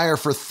desire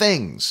for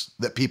things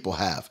that people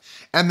have.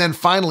 And then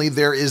finally,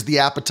 there is the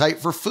appetite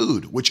for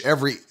food, which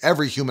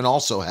every human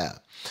also has.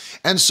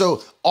 And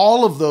so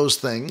all of those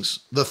things,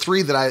 the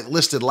 3 that I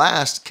listed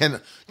last,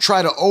 can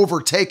try to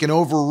overtake and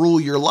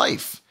overrule your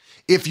life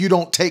if you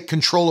don't take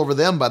control over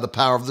them by the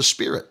power of the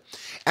Spirit.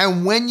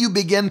 And when you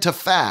begin to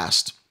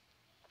fast,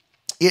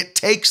 it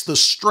takes the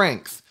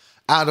strength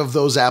out of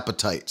those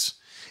appetites.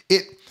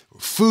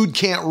 Food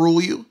can't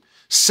rule you.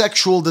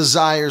 Sexual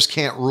desires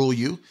can't rule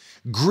you.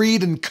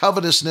 Greed and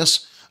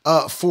covetousness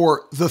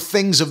for the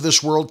things of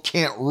this world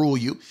can't rule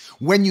you.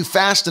 When you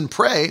fast and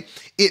pray,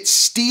 it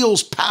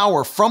steals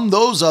power from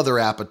those other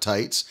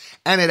appetites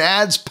and it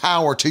adds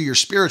power to your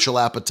spiritual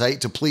appetite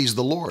to please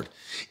the Lord.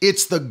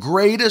 It's the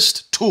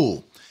greatest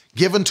tool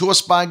given to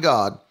us by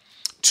God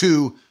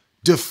to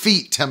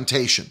defeat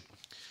temptation.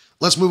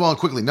 Let's move on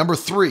quickly. Number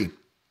 3,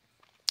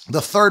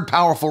 the third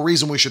powerful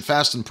reason we should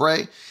fast and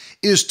pray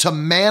is to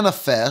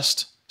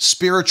manifest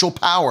spiritual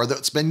power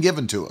that's been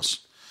given to us.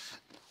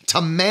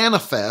 To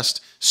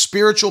manifest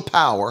spiritual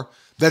power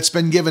that's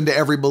been given to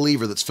every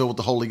believer that's filled with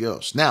the Holy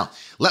Ghost. Now,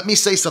 let me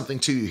say something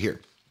to you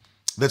here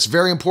that's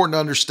very important to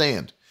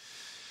understand.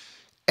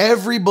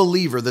 Every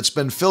believer that's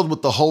been filled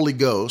with the Holy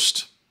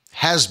Ghost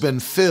has been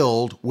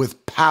filled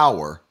with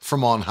power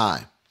from on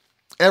high.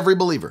 Every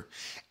believer.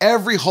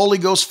 Every Holy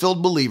Ghost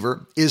filled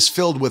believer is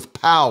filled with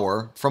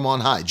power from on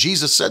high.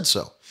 Jesus said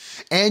so.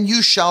 And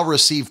you shall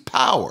receive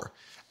power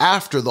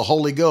after the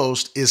Holy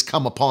Ghost is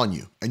come upon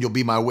you, and you'll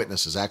be my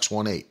witnesses, Acts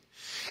 1:8.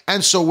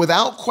 And so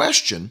without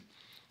question,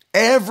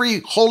 every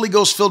Holy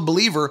Ghost filled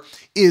believer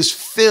is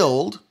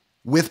filled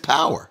with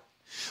power.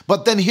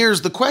 But then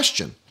here's the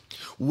question.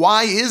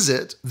 Why is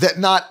it that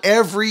not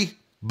every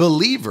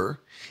believer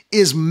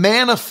is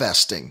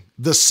manifesting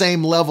the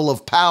same level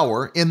of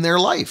power in their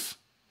life?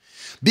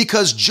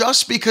 Because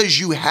just because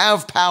you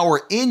have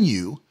power in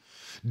you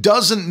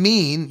doesn't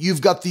mean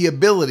you've got the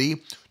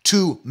ability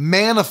to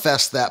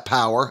manifest that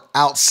power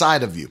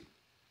outside of you.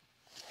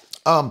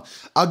 I'll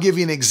give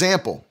you an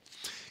example.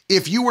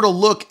 if you were to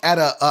look at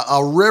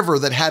a river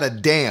that had a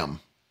dam,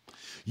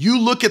 you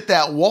look at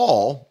that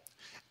wall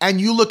and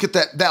you look at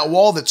that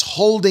wall that's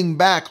holding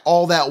back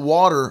all that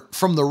water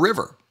from the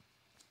river.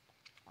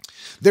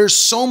 There's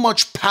so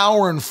much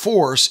power and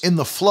force in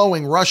the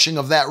flowing, rushing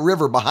of that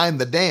river behind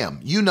the dam.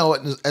 You know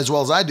it as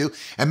well as I do.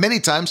 And many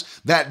times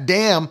that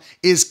dam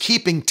is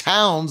keeping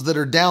towns that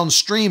are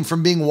downstream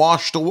from being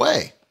washed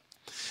away.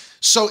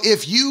 So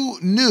if you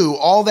knew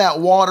all that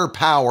water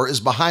power is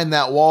behind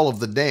that wall of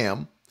the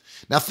dam,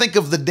 now think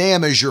of the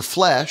dam as your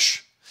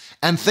flesh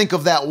and think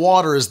of that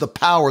water as the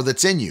power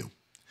that's in you.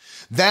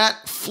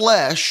 That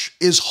flesh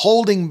is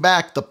holding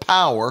back the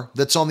power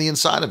that's on the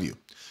inside of you.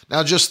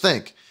 Now just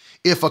think,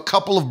 if a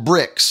couple of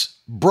bricks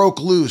broke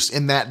loose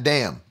in that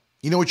dam,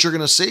 you know what you're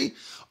going to see?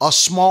 A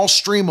small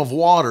stream of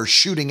water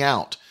shooting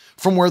out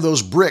from where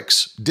those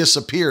bricks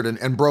disappeared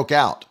and broke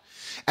out.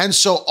 And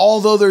so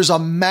although there's a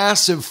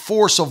massive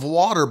force of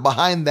water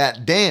behind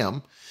that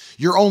dam,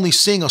 you're only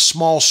seeing a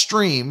small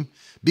stream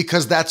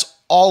because that's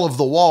all of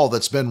the wall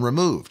that's been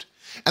removed.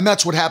 And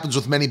that's what happens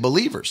with many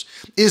believers,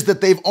 is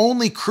that they've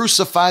only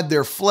crucified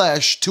their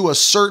flesh to a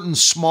certain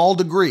small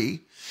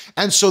degree.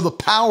 And so the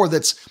power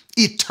that's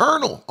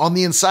eternal on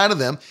the inside of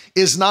them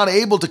is not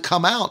able to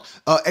come out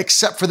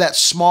except for that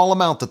small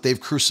amount that they've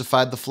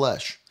crucified the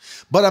flesh.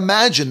 But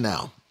imagine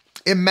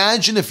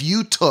if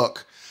you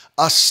took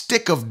a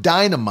stick of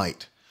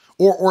dynamite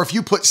or if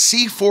you put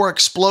C4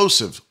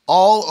 explosives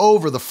all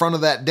over the front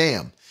of that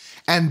dam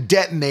and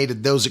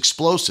detonated those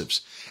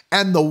explosives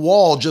and the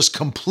wall just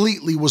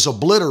completely was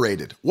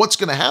obliterated, what's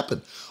going to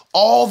happen?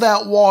 All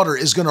that water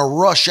is going to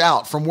rush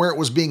out from where it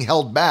was being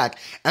held back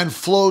and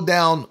flow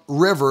down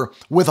river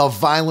with a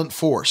violent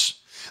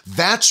force.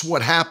 That's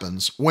what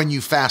happens when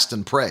you fast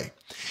and pray.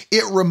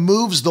 It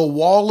removes the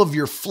wall of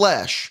your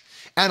flesh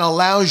and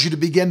allows you to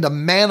begin to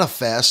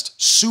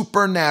manifest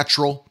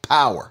supernatural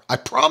power. I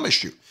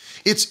promise you,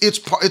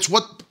 it's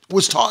what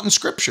was taught in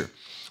Scripture.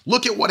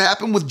 Look at what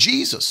happened with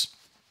Jesus.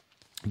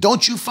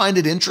 Don't you find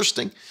it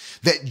interesting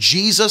that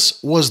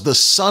Jesus was the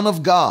Son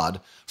of God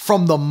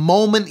from the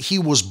moment he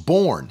was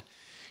born?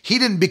 He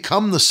didn't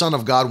become the Son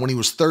of God when he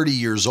was 30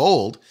 years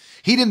old.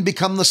 He didn't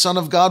become the Son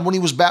of God when he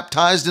was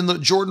baptized in the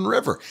Jordan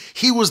River.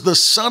 He was the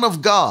Son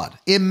of God,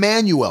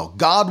 Emmanuel,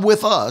 God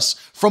with us,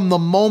 from the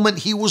moment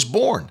he was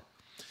born.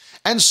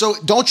 And so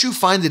don't you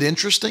find it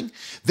interesting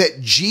that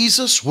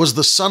Jesus was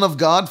the Son of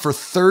God for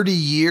 30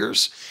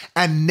 years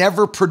and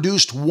never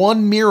produced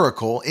one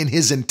miracle in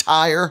his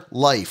entire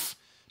life?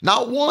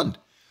 Not one.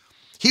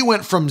 He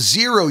went from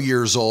 0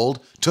 years old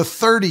to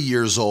 30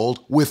 years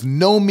old with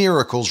no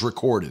miracles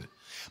recorded.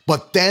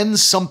 But then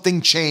something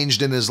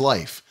changed in his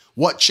life.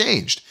 What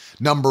changed?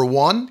 Number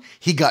one,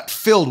 he got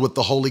filled with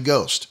the Holy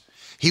Ghost.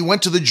 He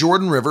went to the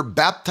Jordan River,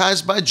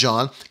 baptized by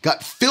John,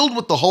 got filled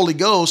with the Holy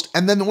Ghost,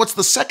 and then what's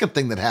the second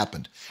thing that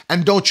happened?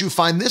 And don't you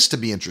find this to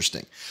be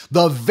interesting?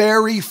 The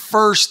very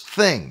first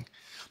thing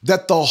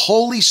that the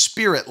Holy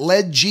Spirit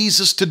led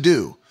Jesus to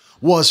do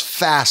was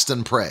fast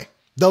and pray.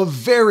 The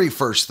very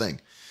first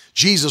thing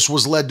Jesus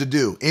was led to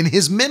do in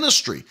his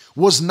ministry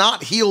was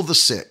not heal the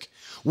sick,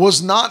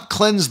 was not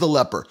cleanse the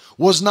leper,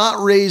 was not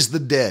raise the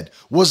dead,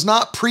 was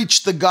not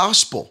preach the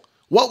gospel.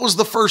 What was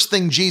the first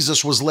thing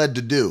Jesus was led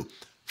to do?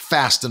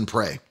 Fast and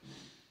pray.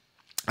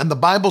 And the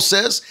Bible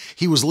says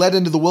he was led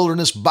into the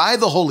wilderness by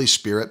the Holy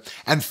Spirit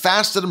and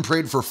fasted and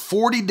prayed for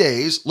 40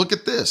 days. Look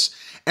at this.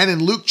 And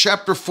in Luke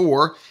chapter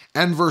 4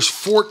 and verse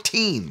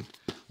 14,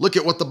 look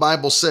at what the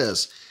Bible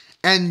says.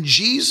 And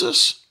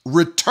Jesus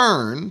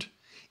returned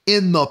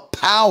in the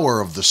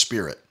power of the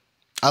Spirit.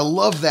 I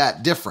love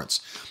that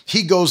difference.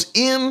 He goes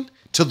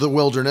into the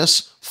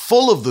wilderness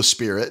full of the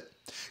Spirit,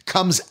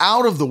 comes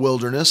out of the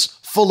wilderness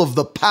full of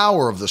the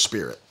power of the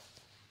Spirit,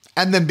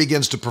 and then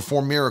begins to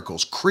perform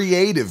miracles,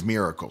 creative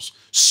miracles.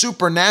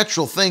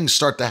 Supernatural things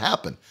start to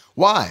happen.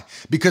 Why?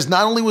 Because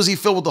not only was he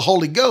filled with the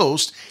Holy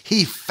Ghost,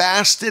 he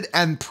fasted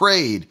and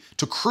prayed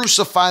to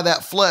crucify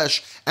that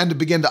flesh and to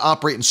begin to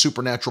operate in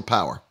supernatural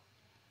power.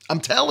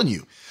 I'm telling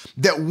you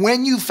that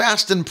when you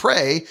fast and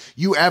pray,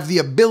 you have the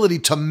ability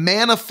to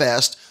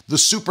manifest the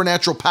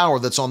supernatural power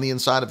that's on the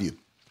inside of you.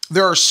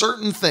 There are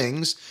certain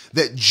things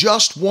that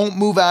just won't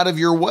move out of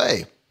your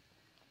way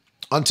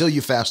until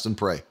you fast and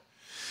pray.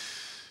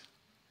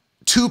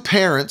 2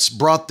 parents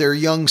brought their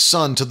young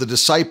son to the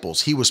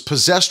disciples. He was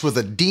possessed with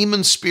a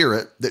demon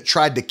spirit that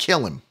tried to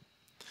kill him,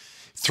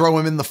 throw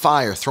him in the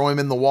fire, throw him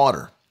in the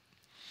water.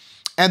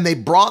 And they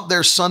brought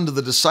their son to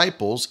the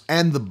disciples,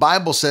 and the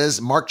Bible says,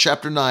 Mark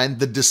chapter 9,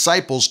 the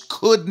disciples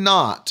could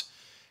not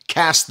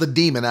cast the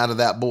demon out of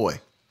that boy.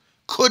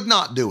 Could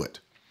not do it.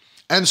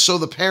 And so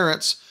the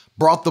parents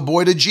brought the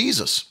boy to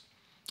Jesus.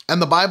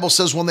 And the Bible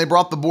says when they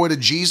brought the boy to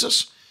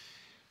Jesus,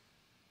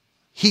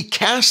 he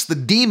cast the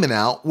demon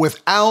out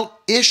without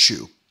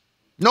issue.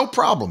 No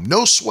problem,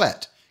 no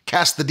sweat.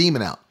 Cast the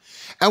demon out.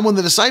 And when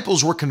the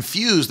disciples were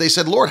confused, they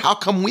said, Lord, how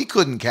come we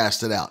couldn't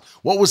cast it out?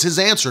 What was his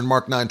answer in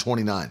Mark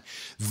 9:29?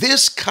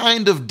 This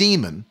kind of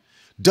demon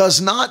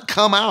does not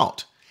come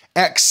out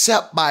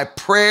except by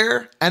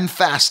prayer and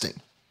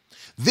fasting.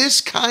 This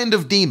kind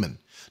of demon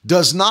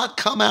does not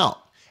come out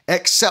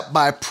except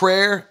by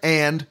prayer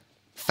and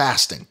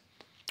fasting.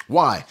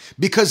 Why?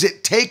 Because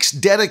it takes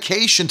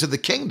dedication to the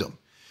kingdom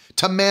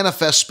to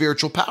manifest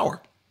spiritual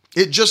power.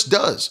 It just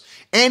does.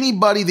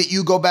 Anybody that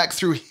you go back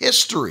through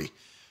history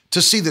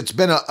to see that's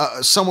been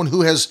someone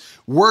who has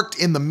worked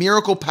in the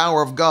miracle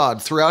power of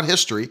God throughout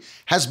history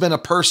has been a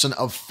person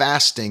of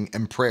fasting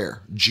and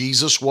prayer.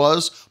 Jesus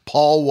was,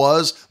 Paul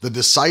was, the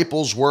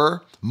disciples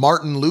were,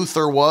 Martin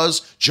Luther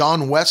was,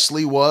 John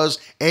Wesley was,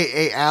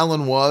 A.A.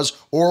 Allen was,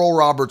 Oral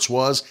Roberts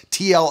was,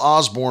 T.L.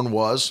 Osborne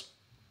was.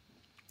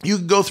 You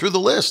can go through the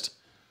list.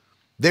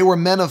 They were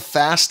men of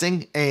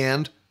fasting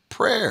and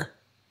prayer.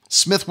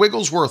 Smith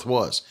Wigglesworth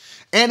was.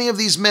 Any of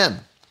these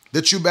men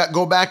that you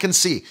go back and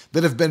see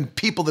that have been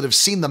people that have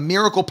seen the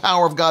miracle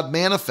power of God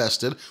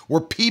manifested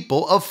were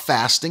people of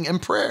fasting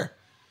and prayer.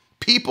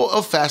 People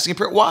of fasting and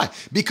prayer. Why?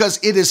 Because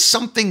it is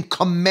something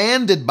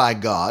commanded by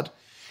God,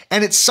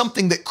 and it's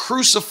something that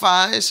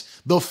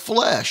crucifies the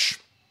flesh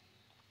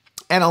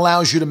and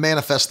allows you to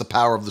manifest the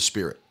power of the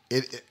Spirit.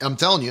 I'm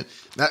telling you,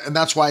 and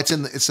that's why it's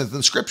in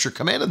the Scripture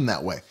commanded in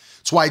that way.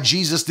 It's why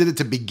Jesus did it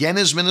to begin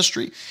his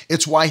ministry.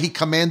 It's why he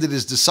commanded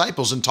his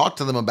disciples and talked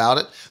to them about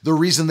it. The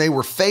reason they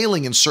were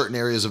failing in certain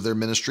areas of their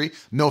ministry,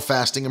 no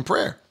fasting and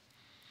prayer.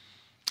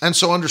 And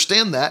so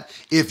understand that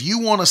if you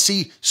want to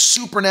see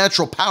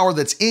supernatural power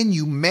that's in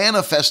you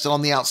manifested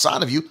on the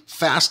outside of you,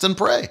 fast and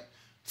pray.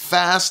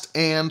 Fast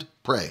and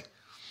pray.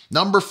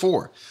 Number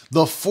 4,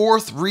 the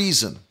fourth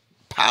reason,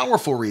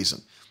 powerful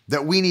reason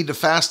that we need to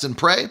fast and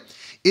pray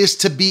is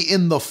to be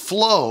in the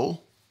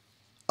flow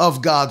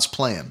of God's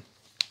plan.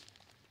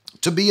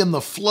 To be in the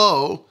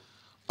flow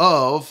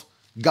of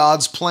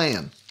God's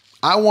plan.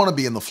 I want to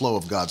be in the flow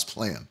of God's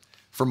plan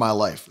for my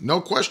life.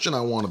 No question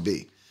I want to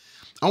be.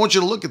 I want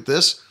you to look at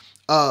this.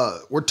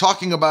 We're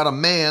talking about a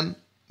man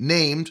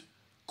named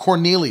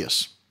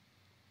Cornelius.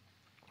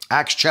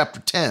 Acts chapter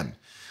 10.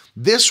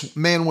 This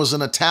man was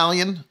an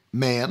Italian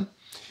man.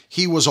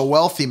 He was a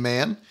wealthy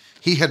man.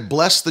 He had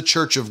blessed the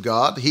church of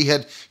God. He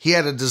had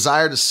a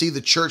desire to see the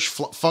church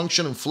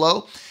function and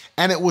flow.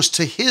 And it was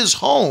to his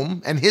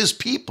home and his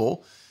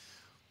people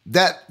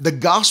that the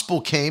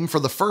gospel came for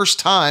the first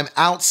time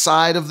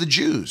outside of the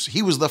Jews.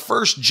 He was the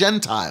first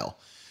Gentile,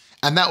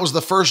 and that was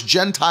the first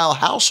Gentile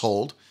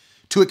household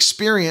to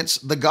experience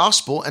the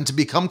gospel and to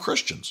become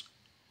Christians.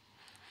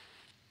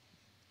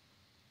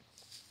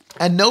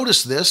 And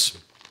notice this,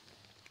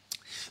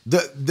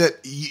 that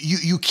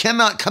you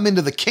cannot come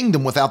into the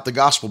kingdom without the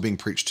gospel being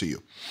preached to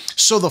you.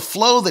 So the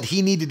flow that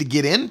he needed to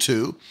get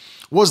into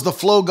was the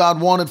flow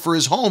God wanted for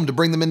his home to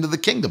bring them into the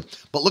kingdom.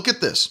 But look at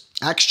this,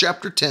 Acts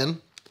chapter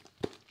 10,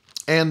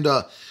 and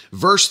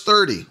verse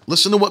 30,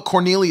 listen to what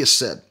Cornelius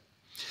said.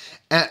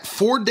 At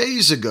 4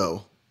 days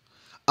ago,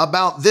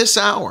 about this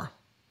hour,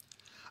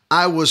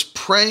 I was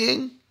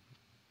praying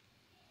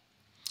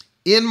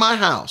in my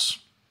house.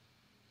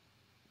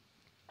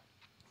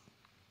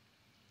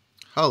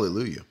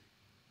 Hallelujah.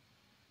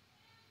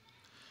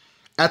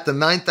 At the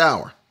 9th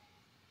hour,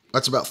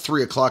 that's about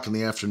 3 o'clock in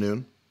the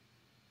afternoon.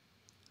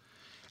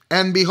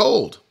 And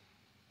behold,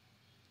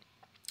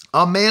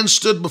 a man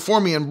stood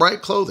before me in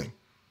bright clothing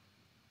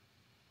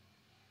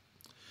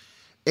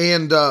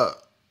and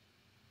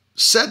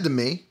said to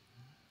me,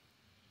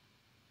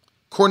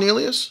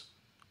 Cornelius,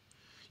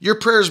 your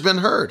prayer has been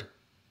heard,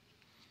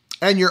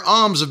 and your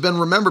alms have been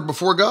remembered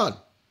before God.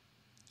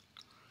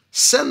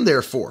 Send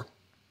therefore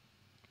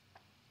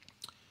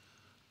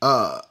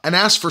and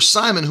ask for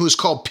Simon, who is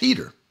called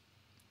Peter.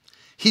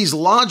 He's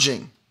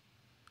lodging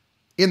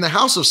in the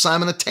house of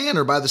Simon, a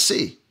tanner by the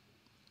sea.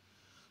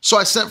 So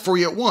I sent for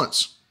you at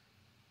once.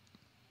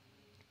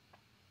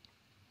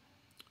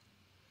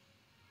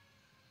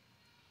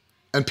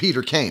 And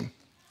Peter came.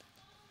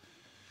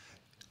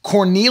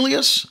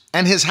 Cornelius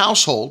and his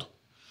household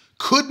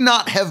could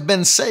not have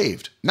been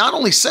saved. Not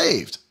only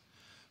saved,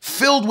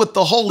 filled with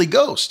the Holy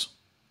Ghost.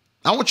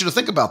 I want you to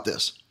think about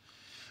this.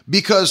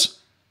 Because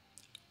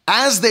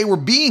as they were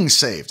being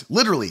saved,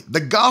 literally, the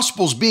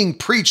gospel's being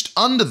preached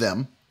unto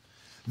them,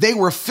 they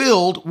were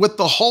filled with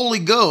the Holy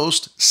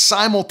Ghost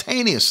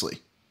simultaneously.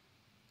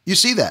 You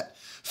see that?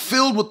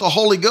 Filled with the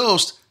Holy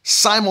Ghost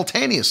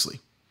simultaneously.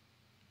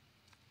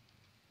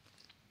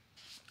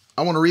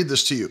 I want to read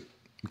this to you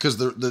because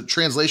the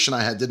translation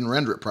I had didn't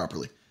render it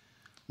properly.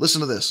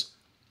 Listen to this.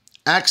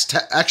 Acts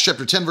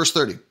chapter 10, verse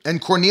 30.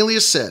 And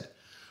Cornelius said,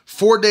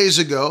 4 days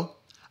ago,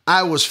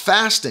 I was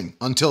fasting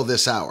until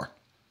this hour.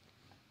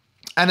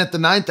 And at the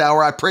 9th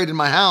hour, I prayed in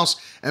my house,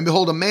 and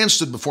behold, a man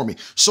stood before me.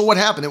 So what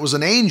happened? It was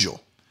an angel.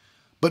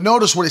 But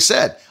notice what he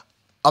said.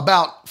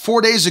 About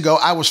 4 days ago,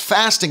 I was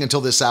fasting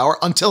until this hour,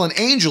 until an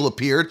angel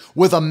appeared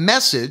with a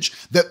message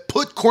that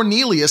put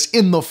Cornelius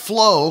in the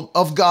flow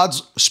of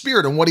God's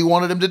Spirit and what he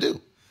wanted him to do.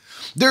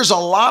 There's a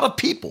lot of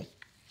people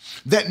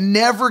that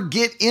never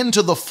get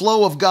into the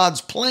flow of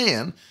God's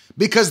plan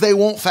because they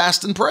won't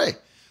fast and pray.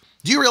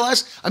 Do you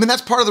realize? I mean,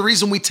 that's part of the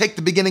reason we take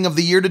the beginning of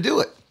the year to do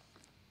it.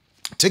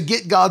 To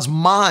get God's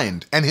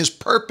mind and his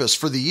purpose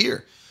for the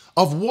year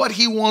of what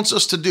he wants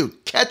us to do.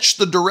 Catch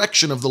the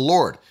direction of the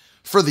Lord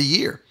for the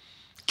year.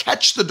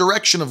 Catch the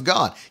direction of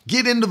God.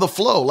 Get into the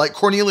flow like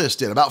Cornelius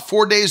did. About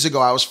 4 days ago,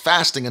 I was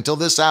fasting until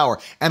this hour,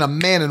 and a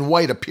man in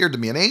white appeared to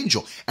me, an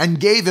angel, and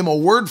gave him a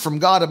word from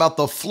God about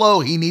the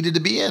flow he needed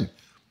to be in.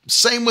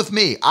 Same with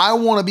me. I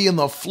want to be in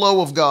the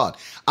flow of God.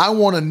 I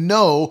want to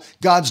know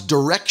God's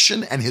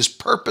direction and his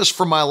purpose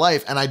for my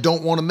life, and I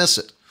don't want to miss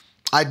it.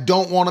 I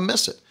don't want to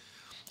miss it.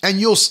 And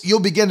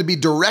you'll begin to be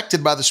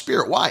directed by the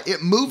Spirit. Why?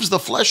 It moves the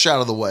flesh out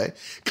of the way,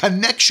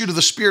 connects you to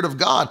the Spirit of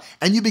God,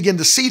 and you begin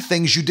to see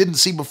things you didn't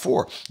see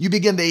before. You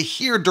begin to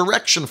hear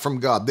direction from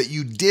God that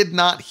you did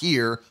not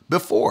hear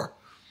before.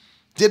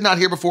 Did not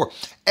hear before.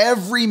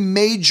 Every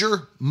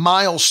major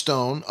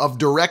milestone of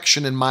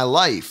direction in my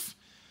life,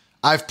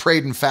 I've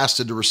prayed and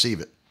fasted to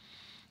receive it.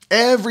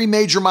 Every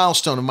major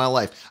milestone in my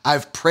life,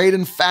 I've prayed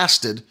and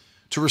fasted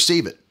to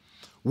receive it.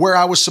 Where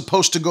I was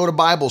supposed to go to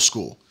Bible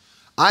school,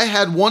 I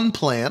had one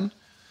plan,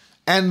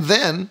 and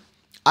then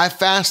I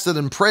fasted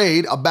and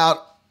prayed about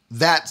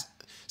that.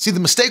 See, the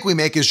mistake we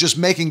make is just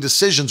making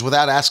decisions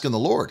without asking the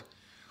Lord.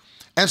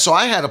 And so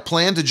I had a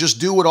plan to just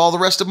do what all the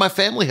rest of my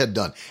family had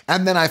done.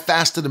 And then I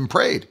fasted and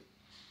prayed.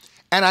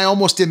 And I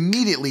almost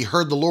immediately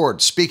heard the Lord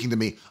speaking to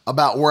me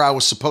about where I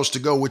was supposed to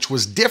go, which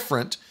was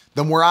different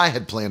than where I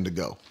had planned to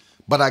go.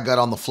 But I got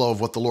on the flow of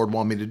what the Lord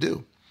wanted me to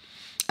do.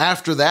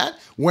 After that,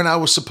 when I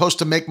was supposed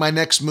to make my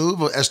next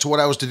move as to what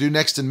I was to do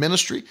next in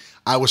ministry,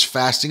 I was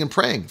fasting and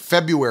praying.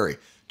 February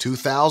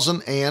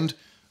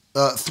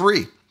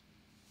 2003.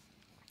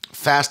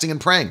 Fasting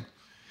and praying.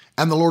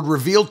 And the Lord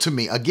revealed to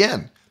me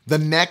again the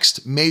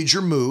next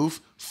major move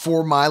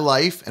for my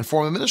life and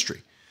for my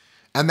ministry.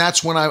 And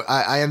that's when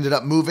I ended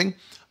up moving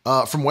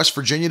from West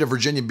Virginia to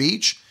Virginia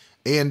Beach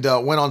and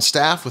went on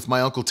staff with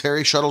my Uncle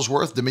Terry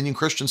Shuttlesworth, Dominion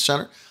Christian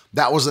Center.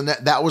 That was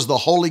the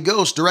Holy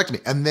Ghost directing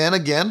me. And then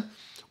again,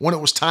 when it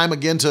was time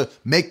again to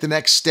make the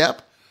next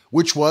step,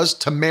 which was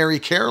to marry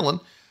Carolyn,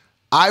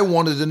 I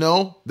wanted to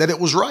know that it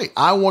was right.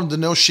 I wanted to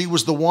know she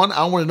was the one.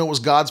 I wanted to know it was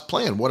God's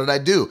plan. What did I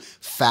do?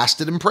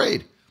 Fasted and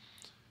prayed.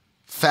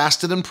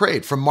 Fasted and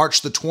prayed from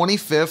March the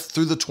 25th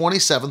through the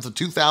 27th of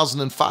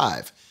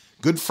 2005.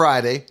 Good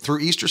Friday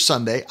through Easter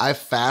Sunday, I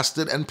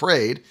fasted and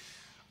prayed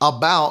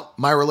about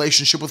my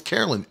relationship with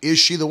Carolyn. Is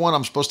she the one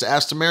I'm supposed to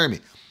ask to marry me?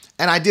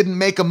 And I didn't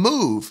make a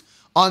move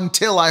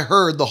until I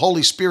heard the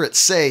Holy Spirit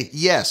say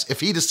yes. If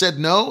he'd have said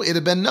no, it'd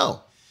have been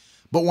no.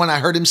 But when I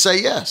heard him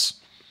say yes,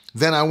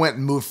 then I went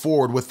and moved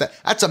forward with that.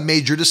 That's a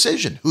major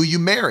decision, who you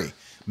marry.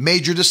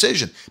 Major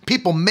decision.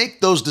 People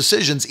make those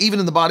decisions, even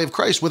in the body of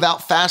Christ,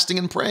 without fasting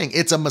and praying.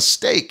 It's a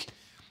mistake.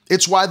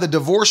 It's why the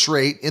divorce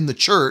rate in the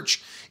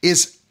church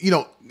is,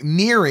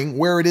 nearing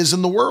where it is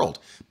in the world.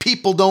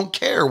 People don't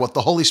care what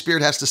the Holy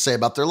Spirit has to say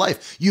about their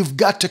life. You've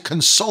got to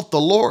consult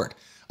the Lord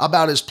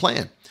about his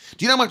plan.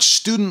 Do you know how much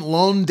student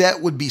loan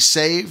debt would be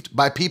saved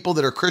by people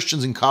that are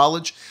Christians in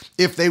college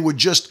if they would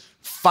just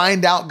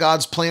find out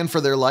God's plan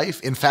for their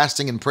life in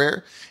fasting and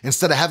prayer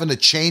instead of having to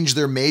change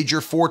their major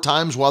 4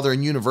 times while they're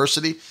in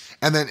university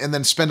and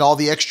then spend all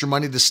the extra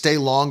money to stay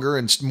longer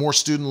and more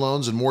student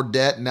loans and more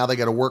debt, and now they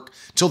got to work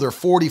till they're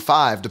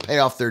 45 to pay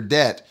off their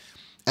debt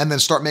and then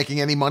start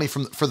making any money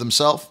for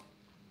themselves?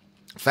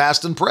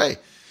 Fast and pray.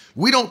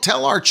 We don't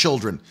tell our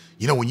children,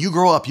 when you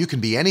grow up, you can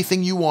be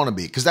anything you want to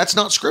be, because that's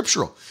not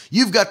scriptural.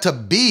 You've got to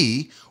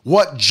be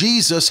what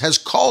Jesus has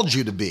called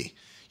you to be.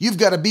 You've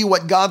got to be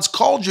what God's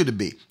called you to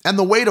be. And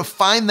the way to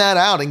find that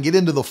out and get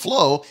into the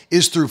flow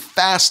is through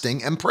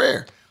fasting and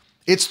prayer.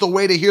 It's the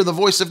way to hear the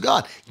voice of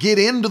God. Get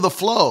into the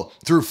flow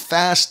through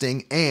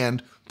fasting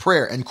and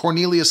prayer. And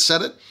Cornelius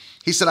said it.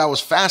 He said, I was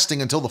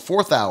fasting until the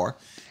 4th hour,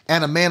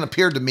 and a man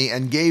appeared to me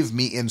and gave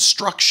me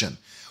instruction.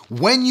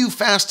 When you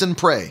fast and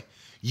pray,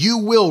 you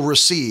will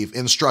receive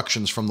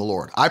instructions from the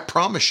Lord. I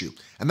promise you.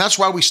 And that's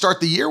why we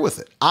start the year with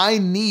it. I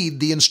need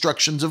the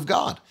instructions of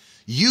God.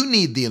 You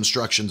need the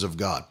instructions of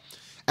God.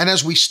 And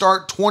as we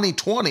start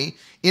 2020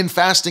 in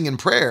fasting and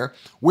prayer,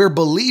 we're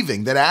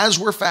believing that as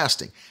we're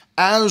fasting,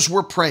 as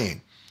we're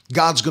praying,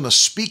 God's going to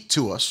speak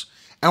to us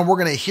and we're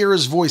going to hear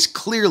his voice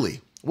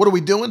clearly. What are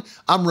we doing?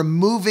 I'm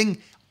removing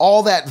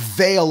all that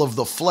veil of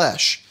the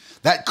flesh,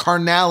 that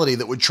carnality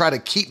that would try to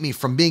keep me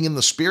from being in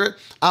the Spirit.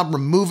 I'm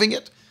removing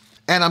it.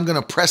 And I'm going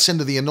to press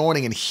into the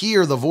anointing and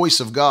hear the voice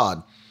of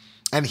God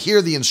and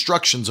hear the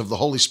instructions of the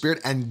Holy Spirit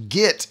and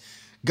get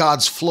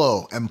God's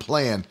flow and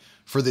plan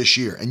for this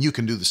year. And you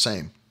can do the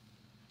same.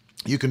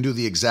 You can do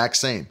the exact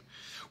same.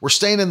 We're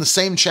staying in the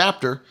same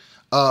chapter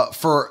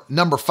for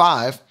number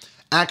 5,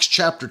 Acts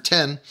chapter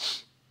 10.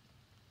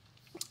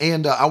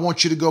 And I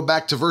want you to go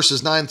back to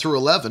verses 9 through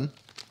 11.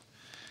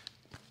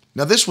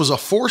 Now, this was a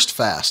forced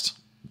fast,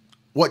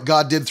 what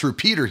God did through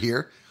Peter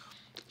here.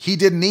 He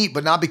didn't eat,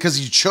 but not because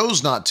he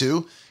chose not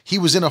to. He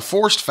was in a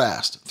forced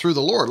fast through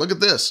the Lord. Look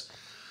at this.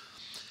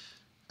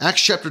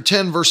 Acts chapter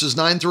 10, verses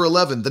 9 through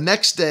 11. The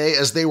next day,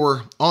 as they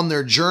were on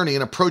their journey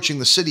and approaching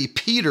the city,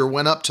 Peter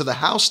went up to the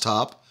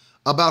housetop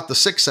about the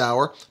 6th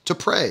hour to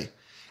pray.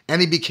 And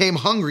he became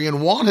hungry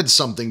and wanted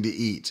something to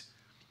eat.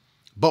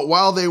 But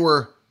while they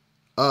were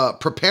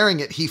preparing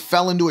it, he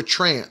fell into a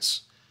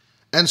trance.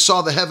 and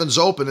saw the heavens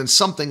open and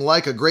something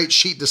like a great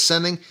sheet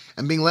descending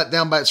and being let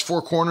down by its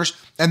four corners.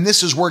 And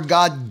this is where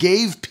God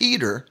gave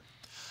Peter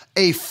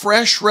a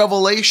fresh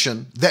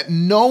revelation that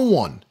no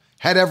one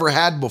had ever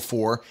had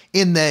before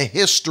in the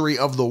history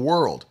of the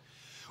world,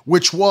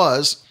 which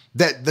was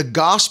that the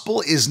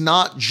gospel is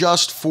not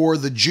just for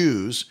the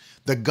Jews,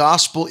 the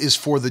gospel is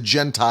for the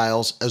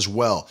Gentiles as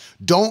well.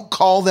 Don't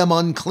call them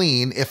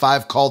unclean if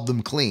I've called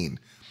them clean.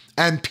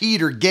 And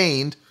Peter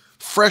gained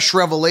fresh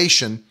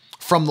revelation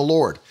from the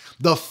Lord.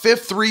 The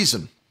fifth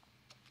reason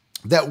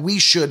that we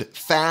should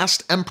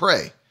fast and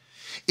pray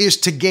is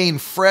to gain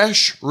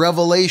fresh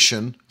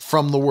revelation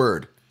from the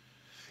Word.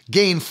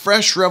 Gain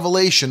fresh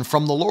revelation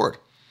from the Lord.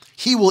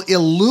 He will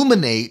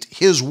illuminate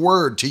His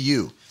Word to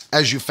you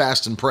as you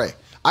fast and pray.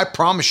 I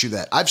promise you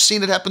that. I've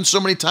seen it happen so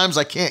many times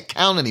I can't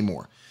count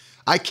anymore.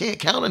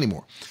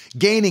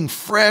 Gaining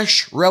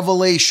fresh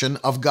revelation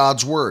of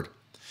God's Word.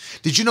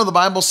 Did you know the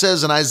Bible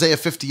says in Isaiah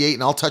 58,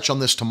 and I'll touch on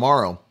this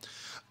tomorrow,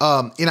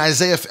 in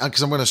Isaiah,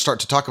 because I'm going to start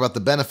to talk about the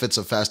benefits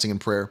of fasting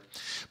and prayer,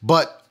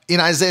 but in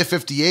Isaiah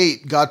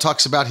 58, God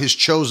talks about His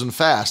chosen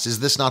fast. Is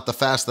this not the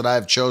fast that I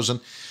have chosen?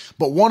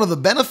 But one of the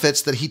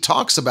benefits that He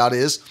talks about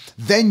is,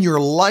 then your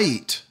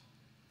light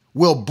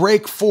will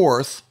break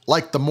forth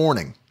like the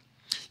morning.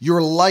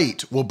 Your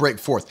light will break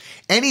forth.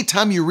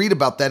 Anytime you read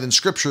about that in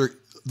Scripture,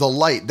 the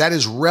light, that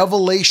is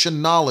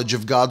revelation knowledge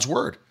of God's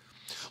Word.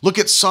 Look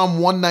at Psalm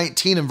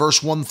 119 and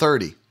verse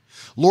 130.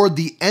 Lord,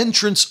 the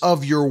entrance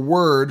of your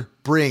word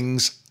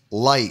brings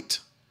light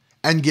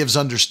and gives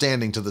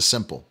understanding to the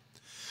simple.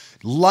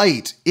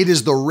 Light, it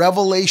is the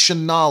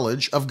revelation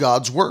knowledge of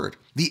God's Word.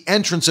 The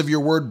entrance of your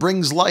word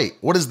brings light.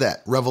 What is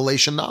that?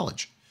 Revelation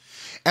knowledge.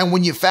 And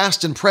when you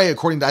fast and pray,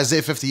 according to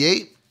Isaiah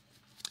 58,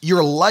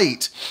 your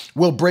light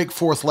will break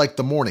forth like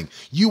the morning.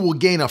 You will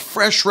gain a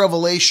fresh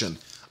revelation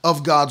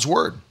of God's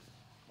Word,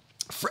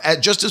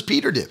 just as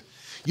Peter did.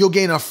 You'll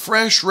gain a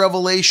fresh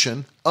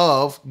revelation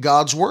of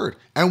God's Word.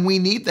 And we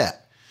need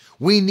that.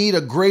 We need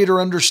a greater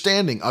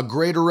understanding, a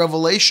greater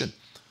revelation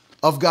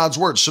of God's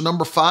Word. So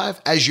number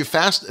 5, as you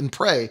fast and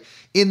pray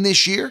in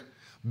this year,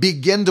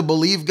 begin to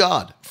believe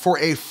God for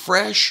a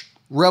fresh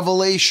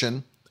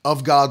revelation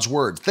of God's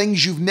Word.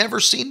 Things you've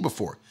never seen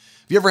before.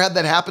 Have you ever had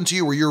that happen to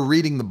you where you're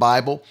reading the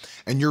Bible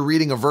and you're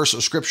reading a verse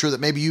of Scripture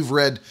that maybe you've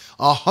read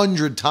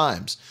 100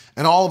 times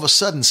and all of a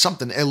sudden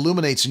something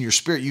illuminates in your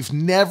spirit? You've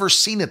never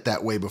seen it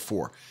that way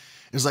before.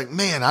 It's like,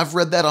 man, I've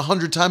read that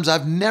 100 times.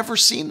 I've never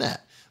seen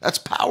that. That's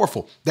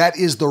powerful. That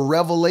is the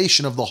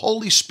revelation of the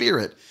Holy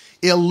Spirit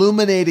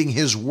illuminating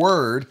His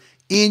Word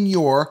in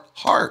your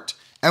heart.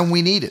 And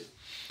we need it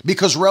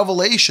because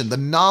revelation, the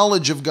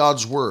knowledge of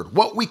God's Word,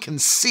 what we can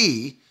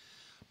see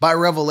by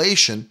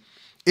revelation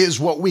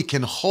is what we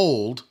can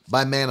hold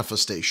by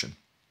manifestation.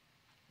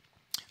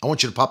 I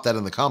want you to pop that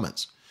in the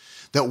comments.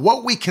 That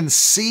what we can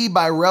see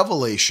by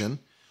revelation,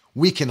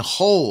 we can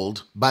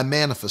hold by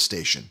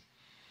manifestation.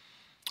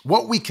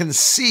 What we can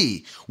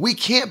see, we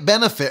can't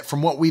benefit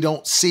from what we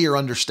don't see or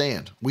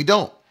understand. We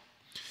don't.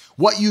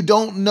 What you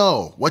don't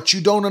know, what you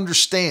don't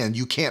understand,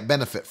 you can't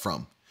benefit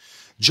from.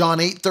 John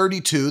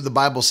 8:32, the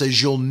Bible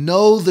says, you'll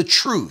know the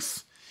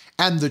truth,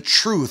 and the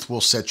truth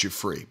will set you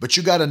free. But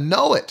you got to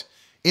know it.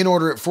 In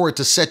order for it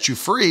to set you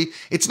free,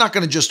 it's not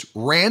going to just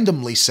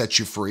randomly set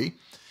you free.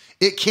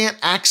 It can't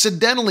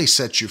accidentally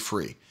set you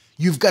free.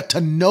 You've got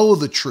to know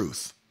the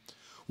truth.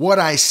 What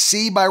I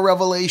see by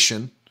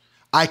revelation,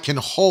 I can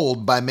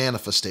hold by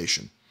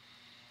manifestation.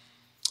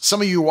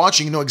 Some of you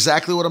watching know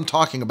exactly what I'm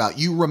talking about.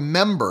 You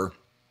remember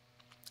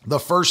the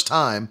first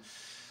time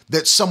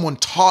that someone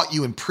taught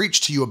you and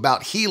preached to you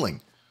about healing.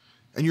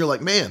 And you're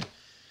like, man,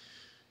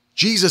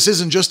 Jesus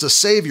isn't just a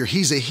savior,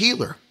 He's a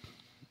healer.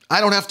 I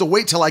don't have to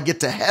wait till I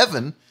get to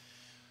heaven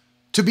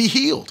to be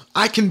healed.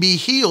 I can be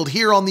healed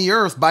here on the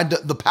earth by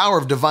the power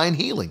of divine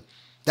healing.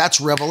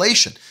 That's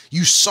revelation.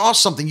 You saw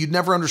something you'd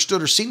never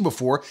understood or seen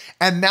before,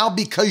 and now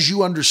because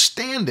you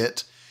understand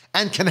it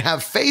and can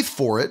have faith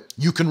for it,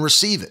 you can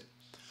receive it.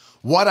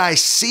 What I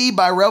see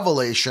by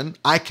revelation,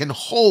 I can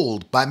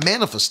hold by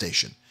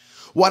manifestation.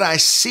 What I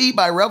see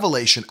by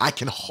revelation, I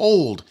can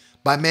hold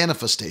by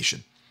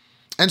manifestation.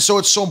 And so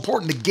it's so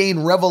important to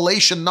gain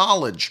revelation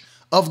knowledge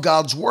of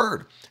God's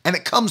Word. And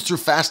it comes through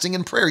fasting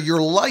and prayer.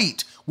 Your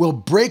light will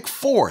break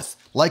forth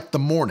like the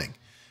morning,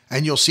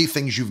 and you'll see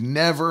things you've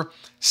never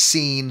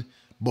seen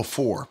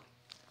before.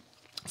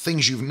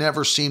 Things you've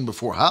never seen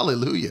before.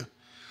 Hallelujah.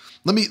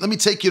 Let me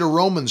take you to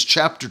Romans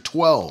chapter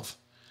 12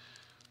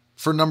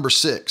 for number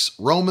 6.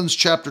 Romans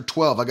chapter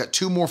 12. I got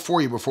 2 more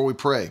for you before we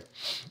pray.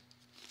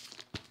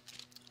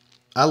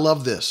 I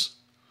love this.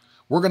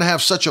 We're going to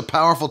have such a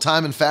powerful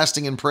time in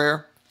fasting and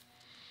prayer.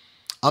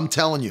 I'm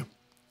telling you,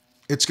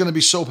 it's going to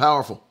be so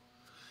powerful.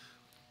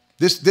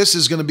 This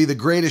is going to be the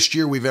greatest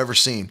year we've ever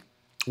seen,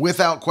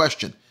 without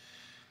question.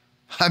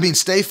 I mean,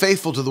 stay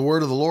faithful to the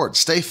word of the Lord.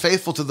 Stay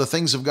faithful to the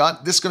things of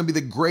God. This is going to be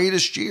the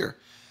greatest year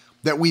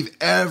that we've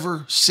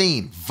ever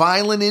seen.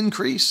 Violent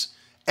increase,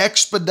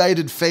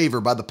 expedited favor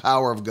by the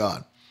power of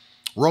God.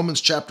 Romans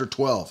chapter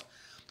 12.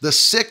 The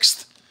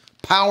 6th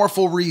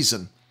powerful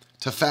reason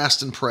to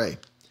fast and pray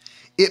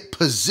it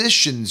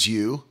positions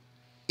you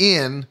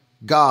in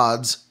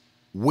God's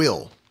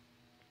will.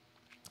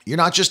 You're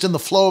not just in the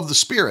flow of the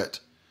Spirit,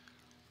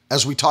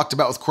 as we talked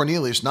about with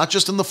Cornelius, not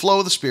just in the flow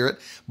of the Spirit,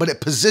 but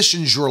it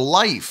positions your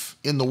life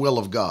in the will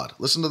of God.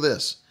 Listen to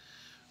this.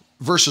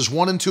 Verses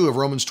 1 and 2 of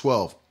Romans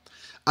 12.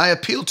 I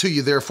appeal to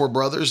you, therefore,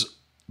 brothers,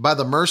 by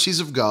the mercies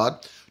of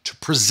God, to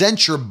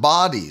present your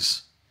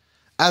bodies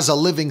as a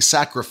living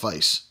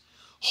sacrifice,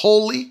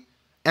 holy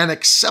and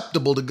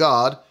acceptable to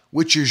God,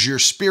 which is your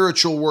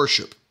spiritual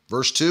worship.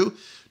 Verse 2,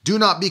 do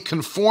not be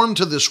conformed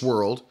to this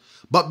world,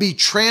 but be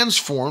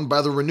transformed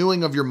by the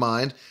renewing of your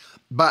mind,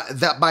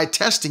 that by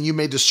testing you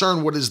may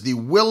discern what is the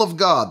will of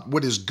God,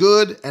 what is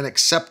good and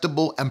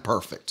acceptable and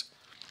perfect.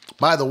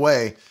 By the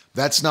way,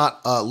 that's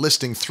not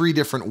listing three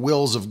different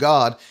wills of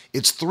God.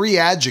 It's three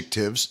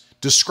adjectives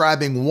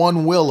describing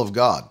one will of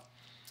God.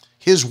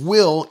 His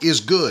will is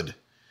good.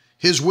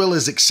 His will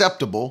is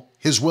acceptable.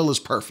 His will is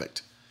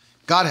perfect.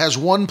 God has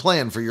one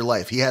plan for your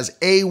life. He has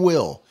a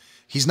will.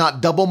 He's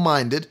not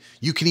double-minded.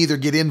 You can either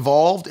get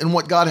involved in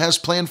what God has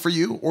planned for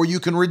you or you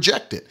can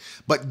reject it.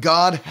 But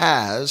God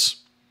has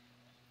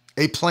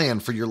a plan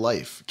for your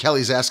life.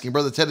 Kelly's asking,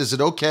 Brother Ted, is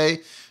it okay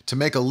to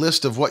make a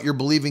list of what you're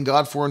believing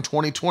God for in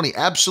 2020?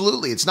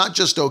 Absolutely. It's not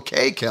just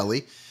okay,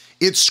 Kelly.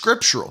 It's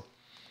scriptural.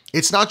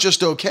 It's not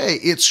just okay.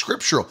 It's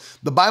scriptural.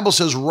 The Bible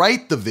says,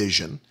 write the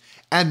vision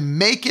and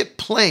make it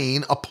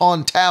plain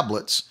upon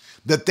tablets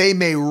that they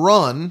may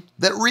run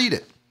that read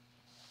it.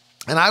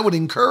 And I would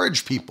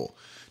encourage people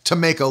to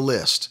make a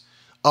list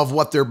of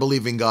what they're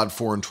believing God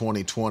for in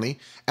 2020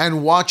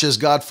 and watch as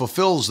God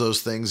fulfills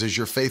those things as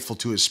you're faithful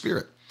to his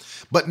Spirit.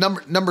 But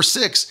number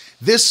 6,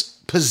 this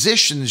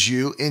positions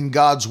you in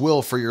God's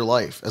will for your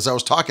life, as I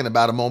was talking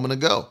about a moment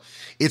ago.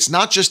 It's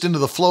not just into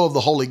the flow of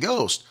the Holy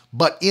Ghost,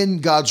 but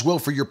in God's will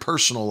for your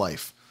personal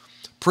life.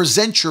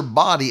 Present your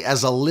body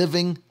as a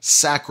living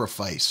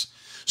sacrifice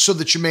so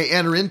that you may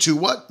enter into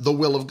what? The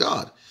will of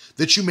God,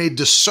 that you may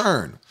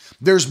discern.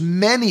 There's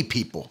many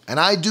people, and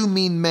I do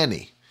mean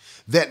many,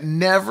 that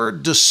never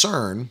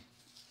discern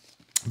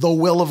the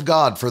will of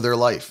God for their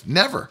life.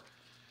 Never.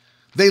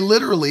 They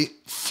literally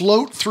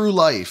float through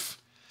life,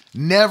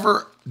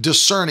 never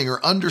discerning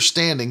or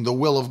understanding the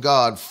will of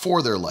God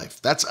for their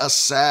life. That's a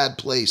sad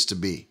place to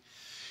be.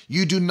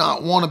 You do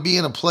not want to be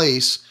in a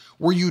place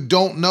where you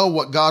don't know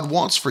what God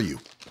wants for you.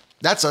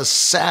 That's a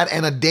sad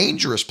and a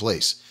dangerous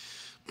place.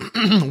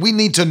 We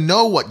need to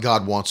know what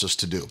God wants us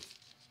to do.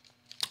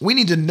 We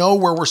need to know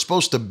where we're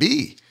supposed to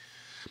be.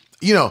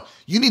 You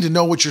need to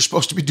know what you're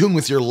supposed to be doing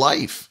with your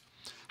life.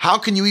 How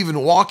can you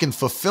even walk in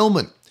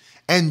fulfillment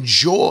and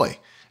joy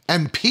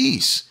and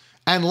peace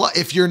and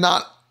if you're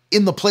not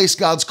in the place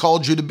God's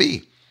called you to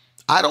be?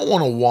 I don't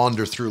want to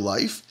wander through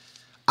life.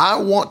 I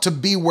want to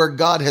be where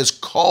God has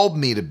called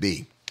me to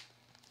be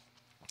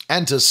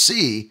and to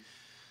see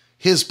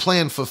his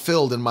plan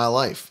fulfilled in my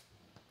life.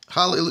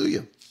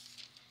 Hallelujah.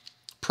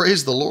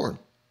 Praise the Lord.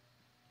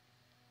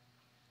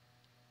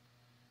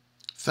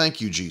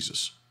 Thank you,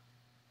 Jesus.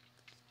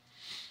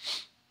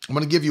 I'm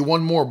going to give you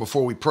one more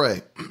before we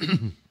pray.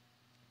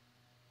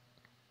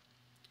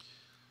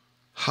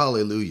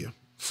 Hallelujah.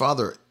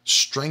 Father,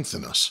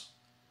 strengthen us.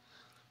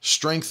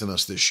 Strengthen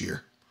us this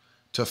year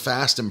to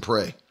fast and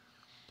pray,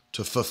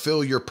 to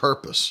fulfill your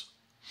purpose,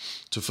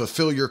 to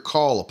fulfill your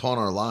call upon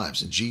our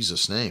lives. In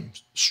Jesus' name,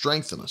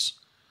 strengthen us.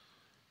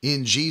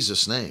 In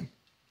Jesus' name.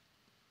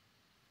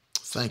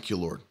 Thank you,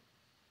 Lord.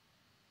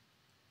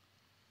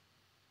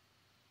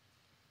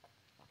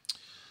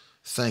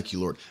 Thank you,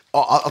 Lord.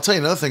 I'll tell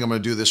you another thing I'm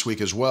going to do this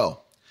week as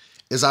well,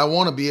 is I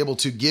want to be able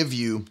to give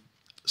you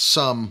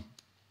some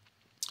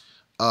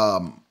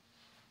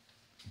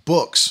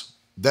books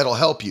that'll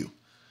help you.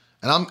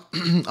 And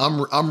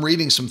I'm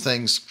reading some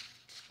things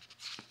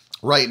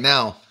right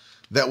now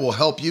that will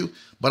help you,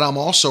 but I'm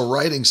also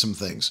writing some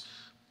things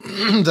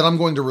that I'm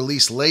going to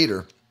release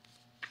later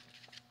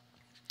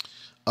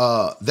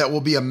that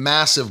will be a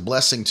massive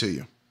blessing to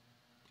you.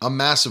 A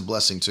massive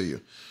blessing to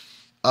you.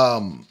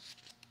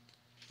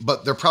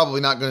 But they're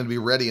probably not going to be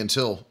ready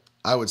until,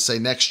 I would say,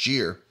 next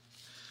year.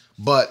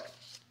 But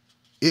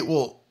it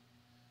will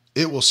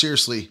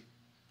seriously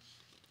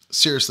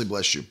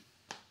bless you.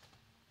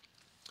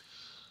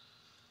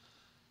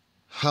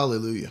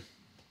 Hallelujah.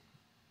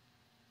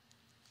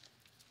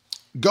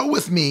 Go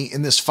with me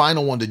in this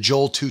final one to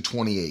Joel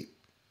 2:28.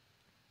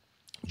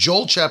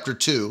 Joel chapter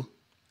 2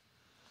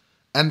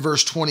 and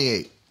verse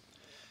 28.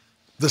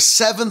 The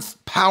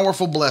seventh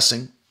powerful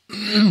blessing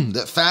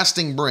that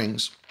fasting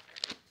brings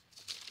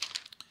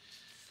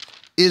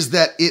is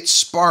that it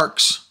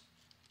sparks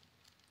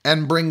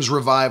and brings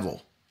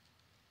revival.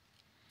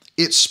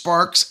 It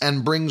sparks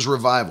and brings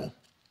revival.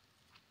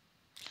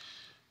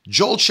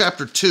 Joel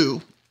chapter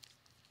 2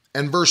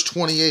 and verse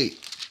 28.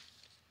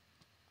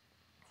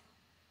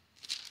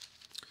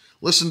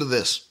 Listen to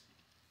this.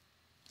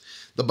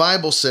 The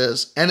Bible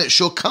says, and it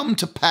shall come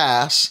to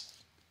pass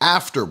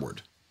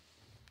afterward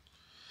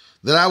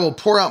that I will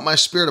pour out my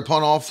spirit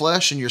upon all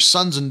flesh, and your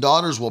sons and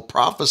daughters will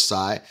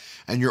prophesy,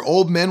 and your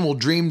old men will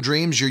dream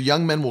dreams, your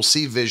young men will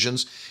see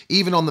visions.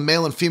 Even on the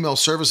male and female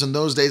service in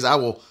those days, I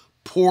will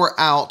pour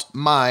out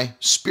my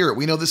Spirit.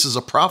 We know this is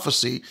a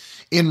prophecy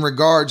in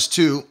regards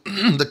to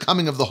the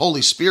coming of the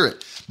Holy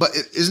Spirit. But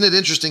isn't it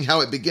interesting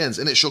how it begins?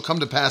 And it shall come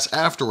to pass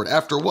afterward.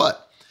 After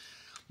what?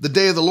 The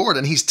day of the Lord.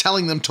 And he's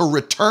telling them to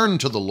return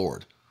to the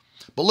Lord.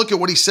 But look at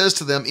what he says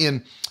to them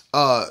in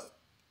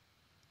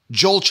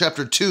Joel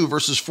chapter 2,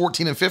 verses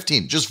 14 and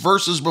 15, just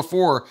verses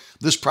before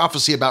this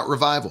prophecy about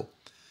revival.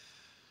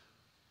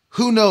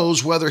 Who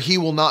knows whether he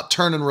will not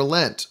turn and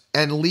relent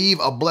and leave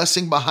a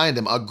blessing behind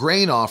him, a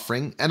grain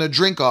offering and a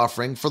drink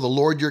offering for the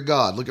Lord your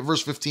God. Look at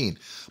verse 15.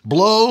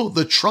 Blow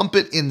the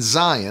trumpet in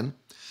Zion,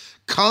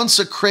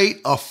 consecrate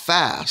a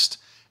fast,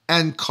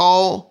 and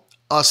call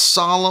a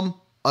solemn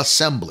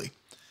assembly.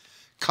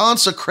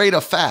 Consecrate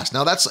a fast.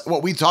 Now that's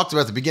what we talked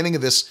about at the beginning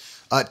of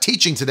this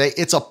teaching today.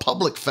 It's a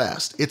public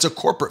fast. It's a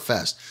corporate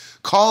fast.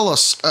 Call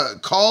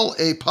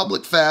a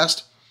public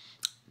fast,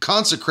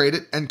 consecrate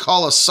it, and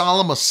call a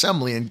solemn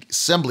assembly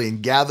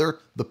and gather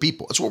the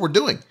people. That's what we're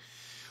doing.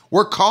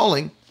 We're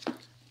calling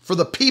for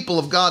the people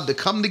of God to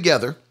come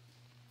together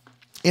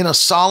in a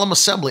solemn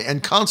assembly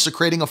and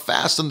consecrating a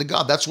fast unto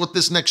God. That's what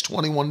this next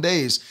 21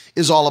 days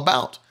is all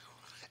about.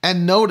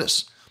 And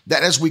notice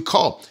that as we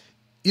call,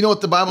 you know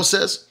what the Bible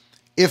says?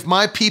 If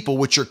my people,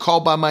 which are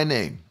called by my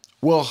name,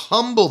 will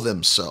humble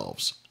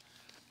themselves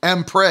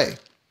and pray,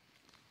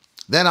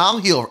 then I'll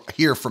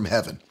hear from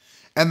heaven,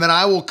 and then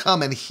I will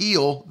come and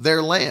heal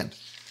their land.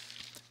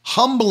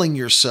 Humbling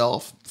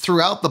yourself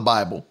throughout the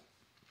Bible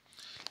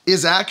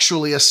is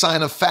actually a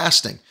sign of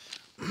fasting.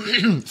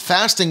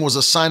 Fasting was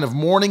a sign of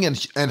mourning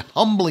and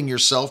humbling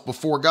yourself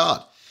before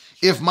God.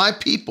 If my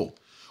people,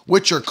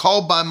 which are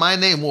called by my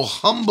name, will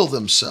humble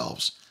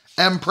themselves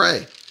and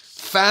pray,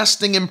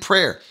 fasting and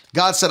prayer,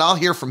 God said, I'll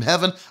hear from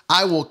heaven,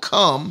 I will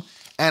come,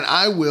 and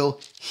I will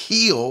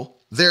heal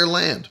their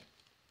land.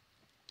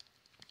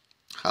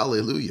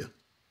 Hallelujah.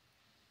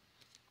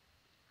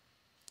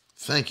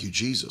 Thank you,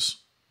 Jesus.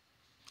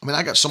 I mean,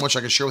 I got so much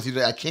I can share with you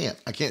today.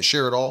 I can't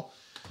share it all.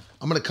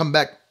 I'm going to come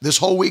back. This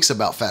whole week's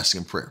about fasting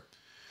and prayer.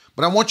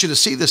 But I want you to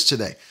see this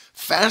today.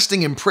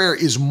 Fasting and prayer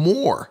is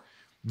more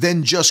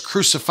than just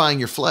crucifying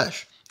your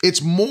flesh.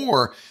 It's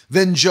more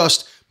than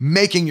just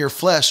making your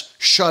flesh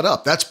shut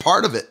up. That's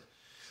part of it.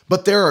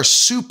 But there are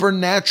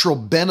supernatural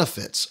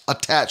benefits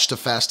attached to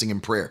fasting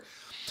and prayer.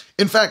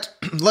 In fact,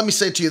 let me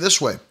say it to you this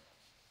way.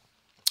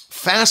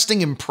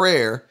 Fasting and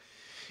prayer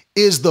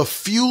is the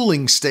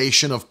fueling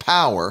station of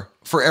power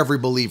for every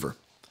believer.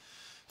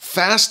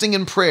 Fasting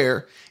and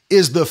prayer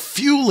is the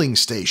fueling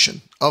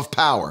station of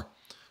power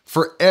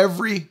for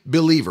every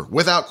believer,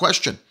 without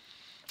question.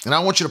 And I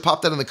want you to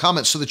pop that in the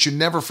comments so that you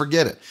never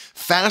forget it.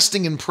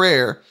 Fasting and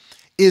prayer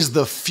is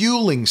the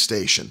fueling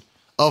station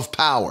of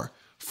power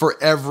for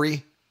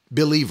every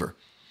believer.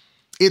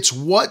 It's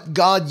what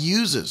God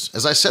uses,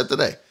 as I said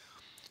today,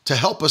 to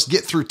help us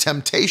get through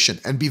temptation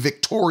and be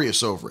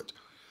victorious over it,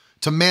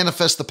 to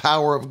manifest the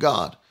power of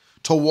God,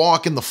 to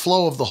walk in the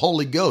flow of the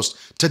Holy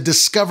Ghost, to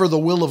discover the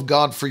will of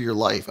God for your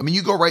life. I mean,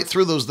 you go right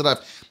through those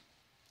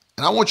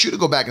and I want you to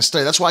go back and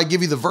study. That's why I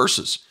give you the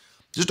verses.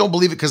 Just don't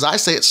believe it because I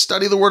say it.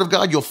 Study the Word of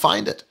God. You'll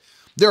find it.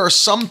 There are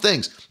some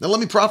things. Now let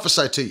me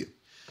prophesy to you,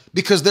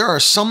 because there are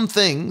some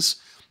things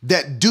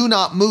that do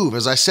not move,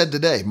 as I said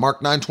today,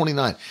 Mark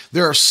 9:29.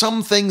 There are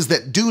some things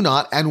that do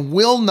not and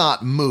will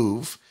not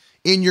move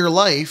in your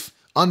life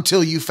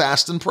until you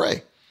fast and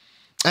pray.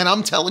 And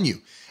I'm telling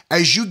you,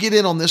 as you get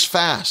in on this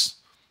fast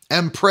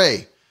and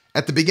pray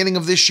at the beginning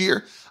of this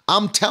year,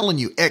 I'm telling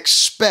you,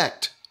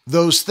 expect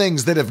those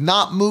things that have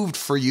not moved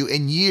for you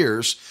in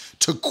years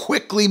to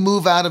quickly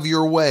move out of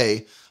your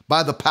way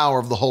by the power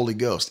of the Holy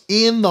Ghost.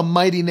 In the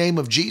mighty name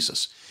of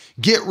Jesus,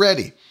 get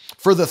ready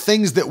for the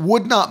things that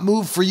would not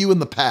move for you in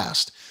the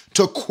past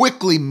to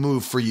quickly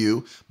move for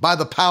you by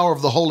the power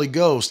of the Holy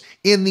Ghost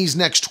in these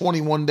next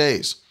 21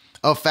 days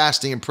of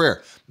fasting and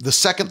prayer, the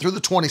 2nd through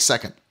the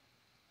 22nd.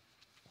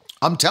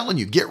 I'm telling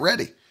you, get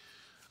ready.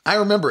 I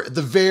remember at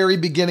the very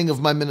beginning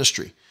of my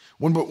ministry,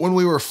 when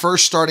we were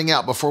first starting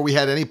out, before we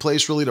had any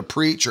place really to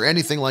preach or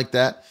anything like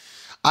that,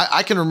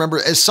 I can remember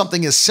as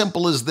something as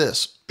simple as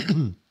this.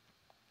 And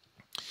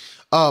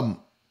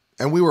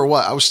we were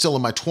I was still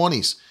in my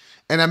 20s.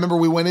 And I remember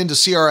we went in to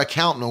see our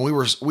accountant, and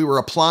we were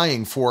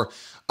applying for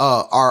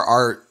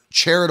our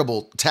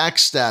charitable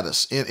tax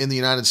status in the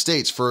United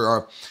States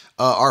for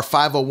our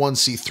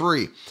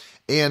 501c3.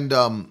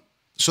 And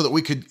so that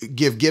we could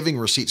give giving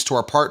receipts to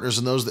our partners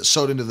and those that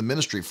sowed into the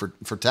ministry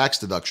for tax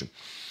deduction.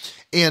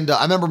 And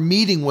I remember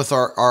meeting with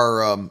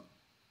our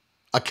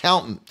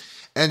accountant,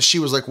 and she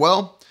was like,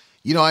 well,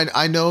 you know,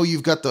 I know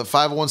you've got the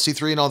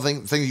 501c3 and all the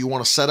things you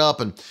want to set up.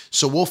 And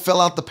so we'll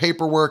fill out the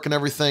paperwork and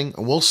everything,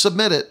 and we'll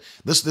submit it.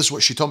 This is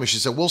what she told me. She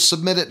said, we'll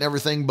submit it and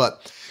everything,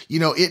 but you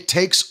know, it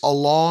takes a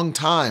long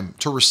time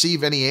to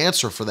receive any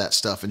answer for that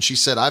stuff. And she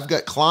said, I've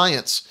got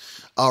clients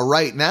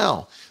right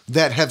now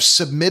that have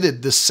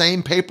submitted the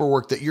same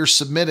paperwork that you're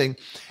submitting,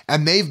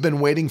 and they've been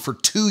waiting for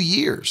 2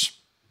 years.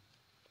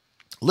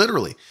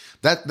 Literally,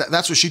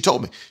 That's what she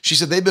told me. She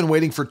said they've been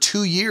waiting for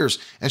 2 years,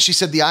 and she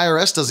said the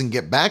IRS doesn't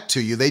get back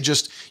to you. They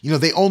just,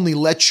 they only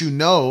let you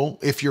know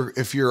if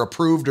you're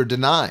approved or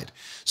denied.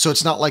 So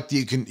it's not like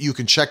you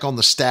can check on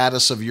the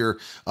status of your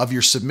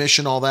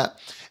submission, all that.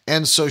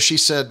 And so she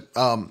said,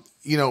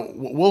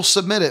 we'll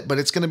submit it, but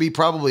it's going to be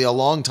probably a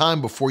long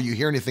time before you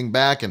hear anything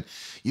back, and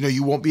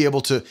you won't be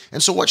able to.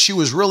 And so what she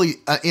was really,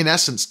 in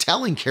essence,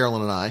 telling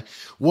Carolyn and I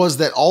was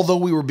that although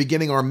we were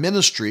beginning our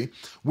ministry,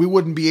 we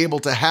wouldn't be able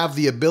to have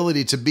the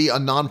ability to be a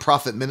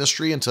nonprofit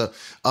ministry and to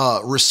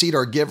receipt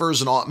our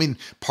givers and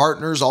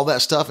partners, all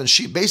that stuff. And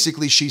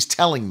she's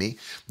telling me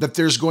that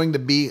there's going to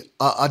be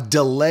a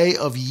delay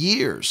of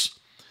years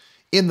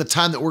in the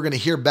time that we're going to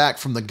hear back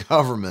from the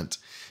government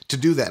to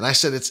do that. And I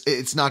said,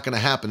 it's not going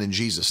to happen in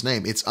Jesus'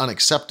 name. It's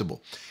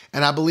unacceptable.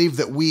 And I believe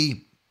that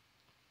we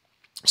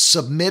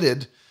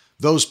submitted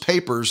those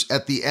papers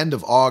at the end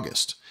of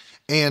August.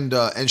 And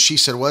she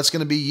said, well, it's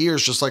going to be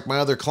years, just like my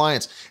other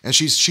clients. And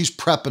she's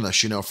prepping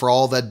us, for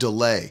all that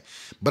delay.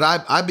 But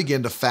I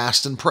began to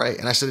fast and pray.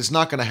 And I said, it's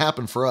not going to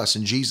happen for us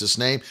in Jesus'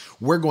 name.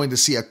 We're going to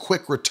see a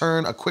quick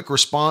return, a quick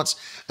response.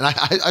 And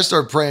I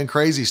started praying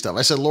crazy stuff.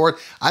 I said, Lord,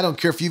 I don't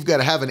care if you've got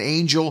to have an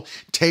angel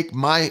take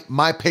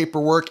my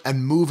paperwork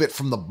and move it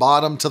from the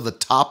bottom to the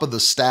top of the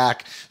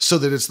stack so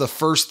that it's the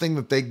first thing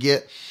that they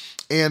get.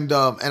 And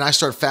I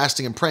start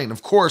fasting and praying.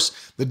 Of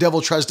course, the devil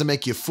tries to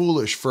make you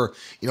foolish for,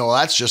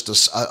 that's just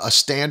a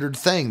standard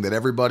thing that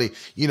everybody,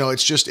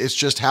 it's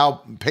just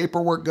how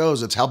paperwork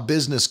goes. It's how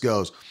business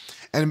goes.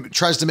 And it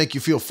tries to make you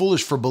feel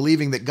foolish for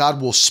believing that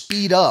God will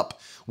speed up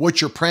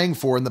what you're praying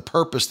for and the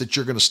purpose that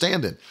you're going to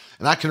stand in.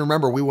 And I can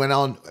remember we went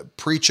on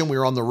preaching. We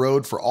were on the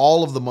road for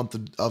all of the month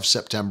of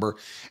September.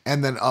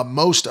 And then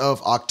most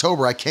of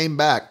October, I came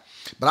back,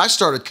 but I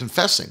started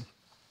confessing.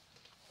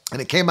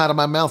 And it came out of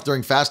my mouth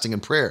during fasting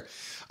and prayer.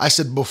 I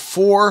said,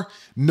 before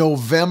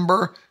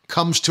November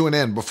comes to an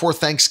end, before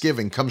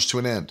Thanksgiving comes to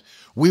an end,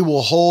 we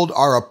will hold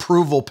our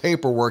approval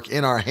paperwork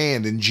in our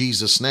hand in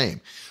Jesus'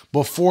 name.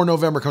 Before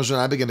November comes to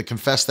an end, I began to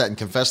confess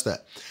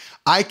that.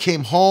 I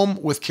came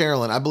home with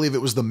Carolyn. I believe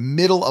it was the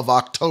middle of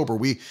October.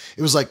 It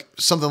was like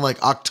something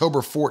like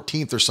October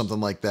 14th or something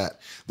like that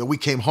we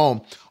came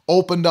home,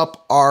 opened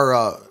up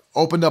our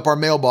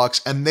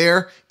mailbox, and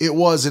there it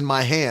was in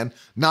my hand.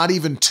 Not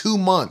even 2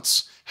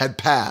 months had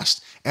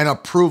passed and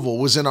approval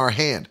was in our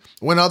hand.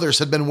 When others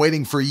had been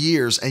waiting for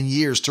years and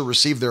years to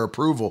receive their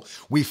approval,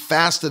 we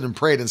fasted and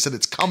prayed and said,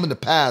 it's coming to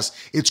pass.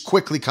 It's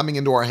quickly coming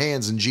into our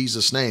hands in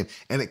Jesus' name.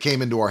 And it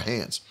came into our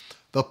hands.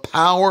 The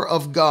power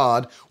of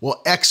God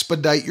will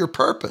expedite your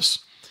purpose.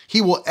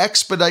 He will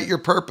expedite your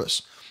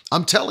purpose.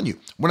 I'm telling you,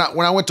 when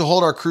I went to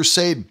hold our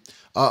crusade,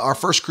 our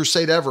first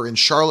crusade ever in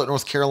Charlotte,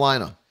 North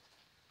Carolina,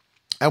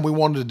 and we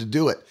wanted to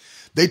do it,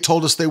 they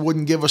told us they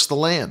wouldn't give us the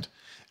land.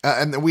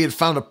 And we had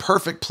found a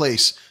perfect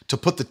place to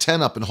put the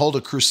tent up and hold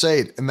a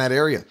crusade in that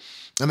area.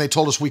 And they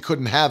told us we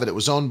couldn't have it. It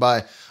was owned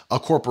by a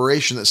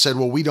corporation that said,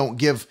 well, we don't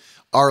give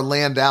our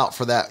land out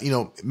for that.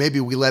 Maybe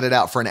we let it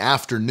out for an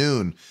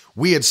afternoon.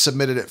 We had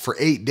submitted it for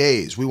 8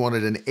 days. We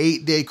wanted an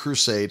 8-day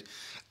crusade.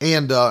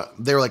 And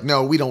they were like,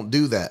 no, we don't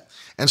do that.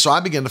 And so I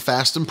began to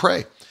fast and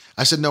pray.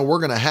 I said, no, we're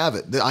going to have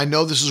it. I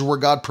know this is where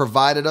God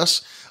provided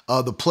us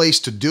the place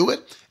to do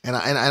it. And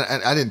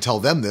I didn't tell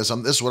them this.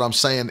 This is what I'm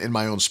saying in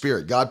my own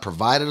spirit. God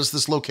provided us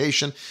this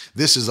location.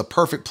 This is a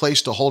perfect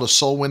place to hold a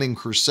soul-winning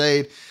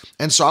crusade.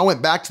 And so I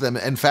went back to them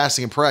and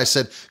fasting and prayer. I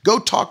said, go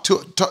talk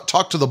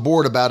to the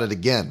board about it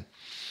again.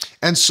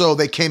 And so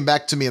they came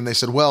back to me and they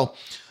said, well,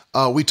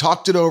 we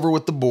talked it over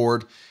with the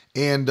board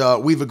and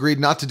we've agreed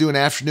not to do an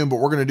afternoon, but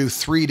we're going to do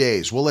 3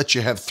 days. We'll let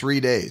you have 3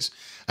 days.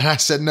 And I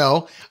said,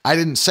 no, I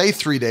didn't say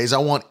 3 days. I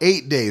want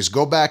 8 days.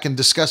 Go back and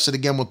discuss it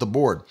again with the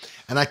board.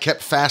 And I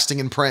kept fasting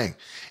and praying.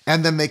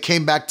 And then they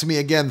came back to me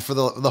again for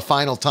the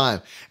final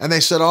time. And they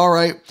said, all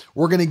right,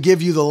 we're going to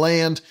give you the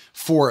land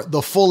for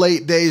the full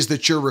 8 days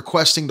that you're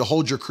requesting to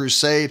hold your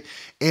crusade.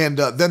 And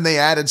then they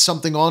added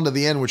something on to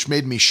the end, which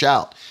made me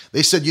shout.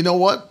 They said, you know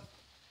what?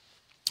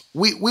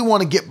 We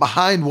want to get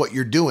behind what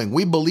you're doing.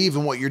 We believe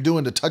in what you're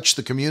doing to touch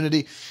the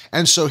community.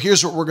 And so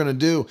here's what we're going to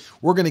do.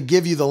 We're going to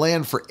give you the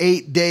land for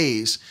 8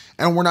 days,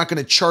 and we're not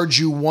going to charge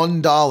you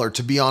 $1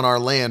 to be on our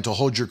land to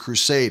hold your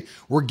crusade.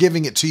 We're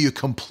giving it to you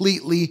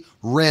completely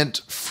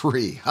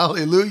rent-free.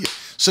 Hallelujah.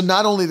 So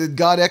not only did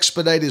God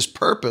expedite his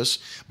purpose,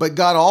 but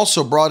God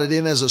also brought it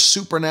in as a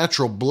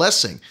supernatural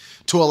blessing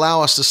to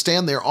allow us to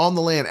stand there on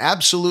the land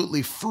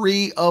absolutely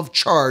free of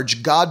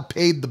charge. God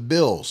paid the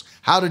bills.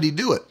 How did he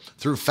do it?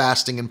 Through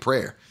fasting and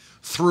prayer.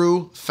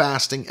 Through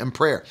fasting and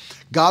prayer.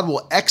 God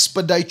will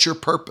expedite your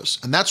purpose.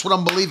 And that's what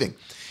I'm believing.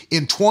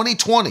 In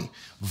 2020,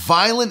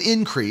 violent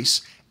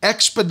increase,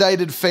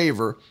 expedited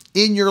favor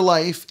in your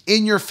life,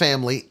 in your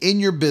family, in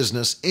your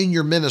business, in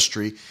your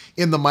ministry,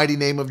 in the mighty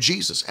name of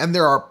Jesus. And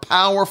there are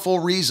powerful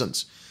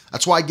reasons.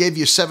 That's why I gave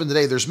you 7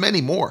 today. There's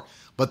many more.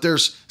 But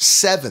there's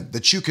 7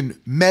 that you can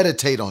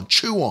meditate on,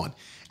 chew on,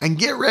 and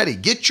get ready.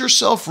 Get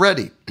yourself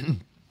ready.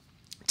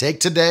 Take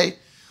today,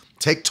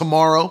 take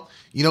tomorrow,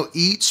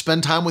 eat,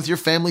 spend time with your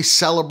family,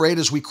 celebrate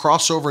as we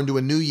cross over into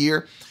a new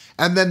year.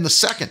 And then the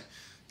second,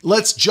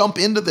 Let's jump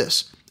into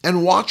this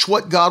and watch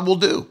what God will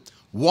do.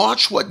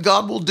 Watch what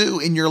God will do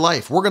in your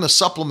life. We're going to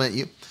supplement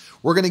you.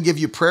 We're going to give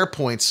you prayer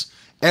points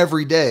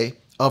every day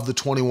of the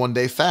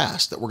 21-day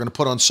fast that we're going to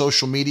put on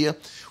social media.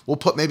 We'll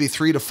put maybe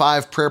 3 to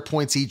 5 prayer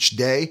points each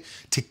day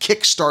to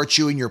kickstart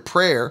you in your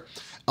prayer,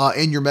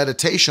 in your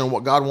meditation on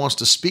what God wants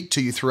to speak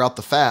to you throughout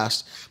the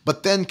fast.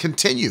 But then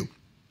continue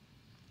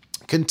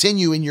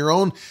in your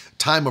own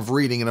time of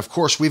reading. And of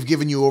course, we've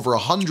given you over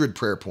 100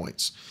 prayer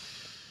points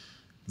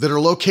that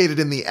are located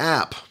in the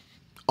app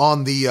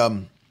on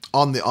the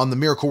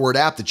Miracle Word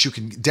app that you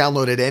can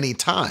download at any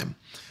time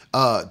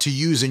to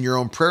use in your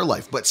own prayer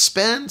life. But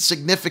spend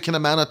significant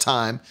amount of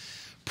time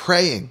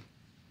praying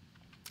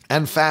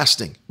and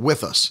fasting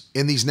with us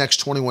in these next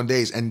 21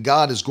 days, and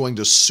God is going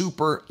to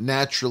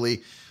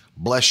supernaturally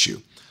bless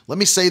you. Let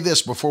me say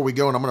this before we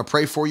go, and I'm going to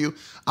pray for you.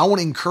 I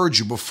want to encourage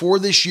you before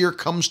this year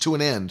comes to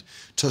an end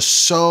to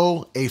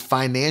sow a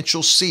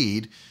financial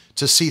seed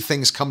to see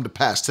things come to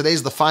pass.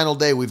 Today's the final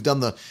day. We've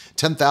done the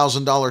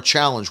 $10,000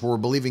 challenge where we're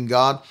believing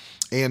God,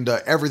 and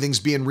everything's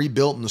being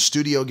rebuilt in the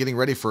studio, getting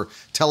ready for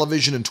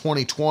television in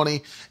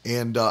 2020.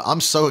 And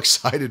I'm so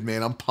excited,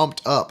 man. I'm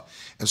pumped up.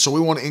 And so we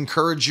want to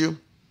encourage you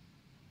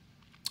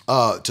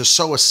to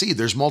sow a seed.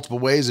 There's multiple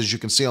ways, as you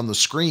can see on the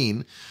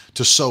screen,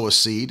 to sow a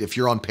seed. If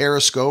you're on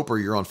Periscope or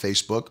you're on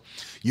Facebook,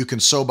 you can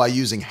sow by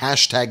using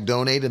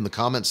 #donate in the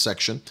comments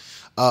section.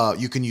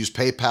 You can use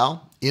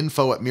PayPal.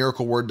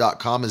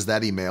 info@miracleword.com is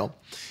that email.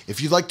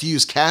 If you'd like to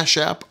use Cash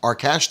App, our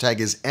cash tag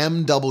is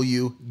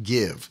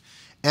MWGive.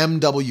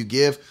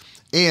 MWGive.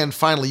 And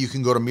finally, you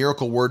can go to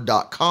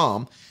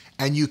miracleword.com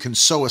and you can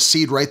sow a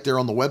seed right there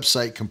on the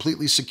website,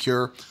 completely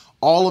secure.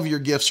 All of your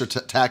gifts are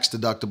tax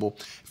deductible.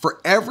 For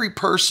every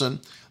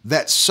person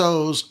that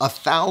sows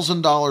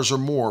 $1,000 or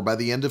more by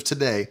the end of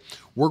today,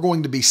 we're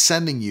going to be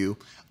sending you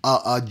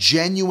a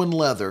genuine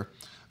leather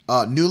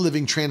New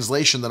Living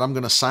Translation that I'm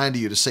going to sign to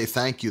you to say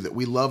thank you, that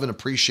we love and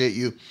appreciate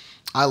you.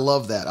 I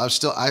love that.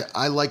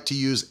 I like to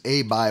use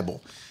a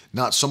Bible,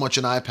 not so much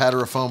an iPad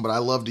or a phone, but I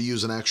love to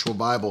use an actual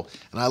Bible.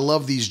 And I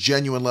love these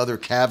genuine leather,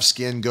 calf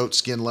skin, goat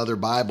skin leather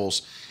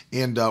Bibles.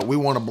 And we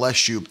want to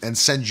bless you and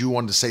send you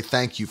one to say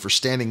thank you for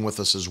standing with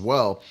us as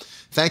well.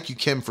 Thank you,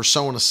 Kim, for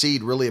sowing a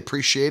seed. Really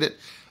appreciate it.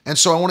 And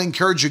so I want to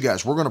encourage you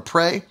guys. We're going to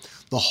pray.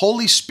 The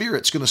Holy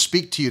Spirit's going to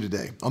speak to you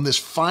today on this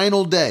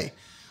final day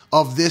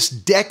of this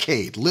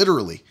decade,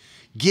 literally.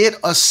 Get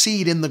a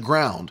seed in the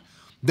ground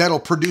that'll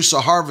produce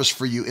a harvest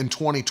for you in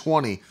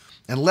 2020.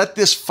 And let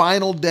this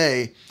final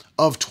day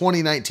of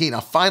 2019,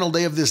 a final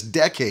day of this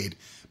decade,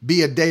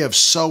 be a day of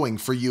sowing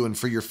for you and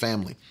for your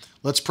family.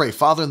 Let's pray.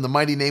 Father, in the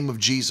mighty name of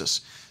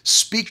Jesus,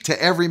 speak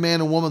to every man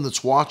and woman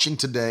that's watching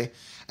today.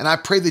 And I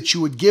pray that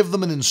you would give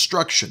them an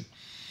instruction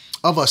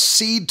of a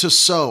seed to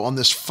sow on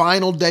this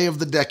final day of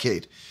the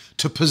decade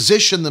to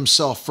position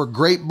themselves for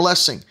great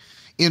blessing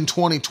in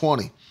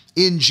 2020.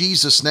 In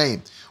Jesus'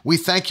 name, we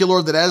thank you,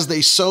 Lord, that as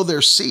they sow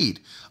their seed,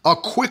 a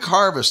quick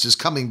harvest is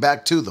coming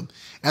back to them,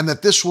 and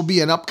that this will be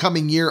an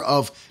upcoming year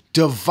of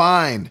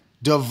divine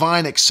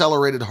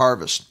accelerated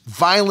harvest,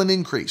 violent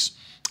increase,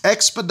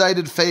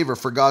 expedited favor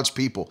for God's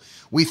people.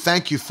 We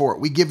thank you for it.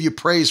 We give you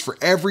praise for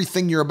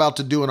everything you're about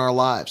to do in our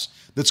lives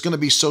that's going to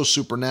be so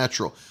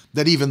supernatural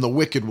that even the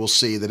wicked will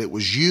see that it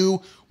was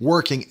you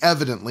working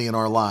evidently in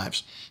our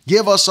lives.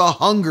 Give us a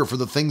hunger for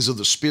the things of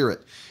the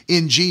Spirit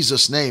in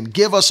Jesus' name.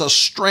 Give us a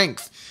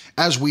strength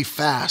as we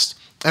fast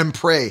and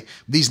pray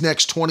these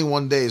next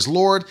 21 days.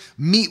 Lord,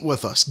 meet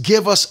with us.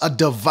 Give us a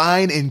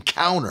divine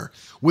encounter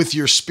with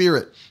your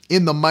Spirit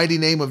in the mighty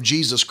name of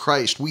Jesus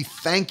Christ. We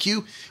thank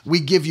you,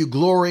 we give you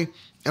glory,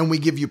 and we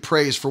give you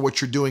praise for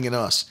what you're doing in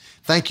us.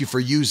 Thank you for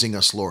using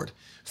us, Lord.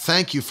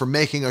 Thank you for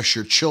making us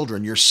your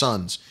children, your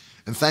sons,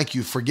 and thank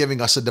you for giving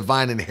us a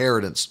divine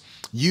inheritance.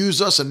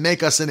 Use us and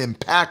make us an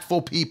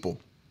impactful people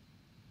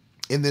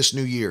in this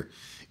new year.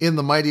 In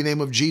the mighty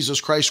name of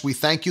Jesus Christ, we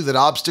thank you that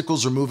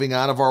obstacles are moving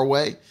out of our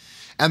way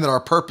and that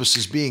our purpose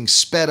is being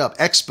sped up,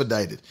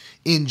 expedited.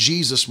 In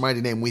Jesus'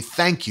 mighty name, we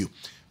thank you.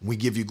 We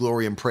give you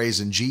glory and praise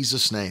in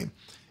Jesus' name.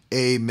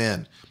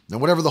 Amen. Now,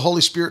 whatever the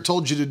Holy Spirit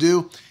told you to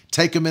do,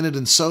 take a minute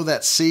and sow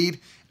that seed.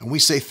 And we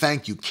say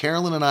thank you.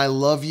 Carolyn and I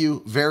love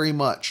you very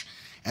much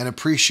and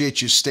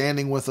appreciate you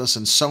standing with us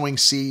and sowing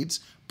seeds,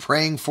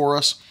 praying for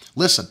us.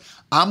 Listen,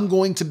 I'm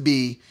going to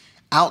be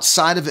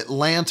outside of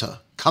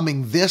Atlanta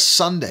coming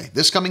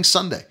coming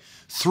Sunday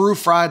through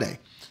Friday,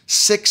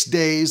 6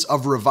 days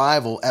of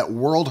revival at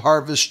World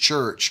Harvest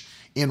Church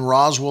in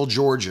Roswell,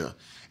 Georgia.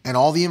 And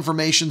all the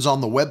information's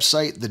on the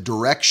website, the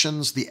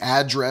directions, the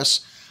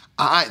address.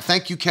 I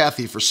thank you,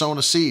 Kathy, for sowing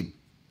a seed.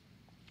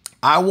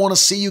 I want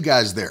to see you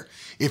guys there.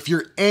 If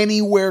you're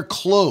anywhere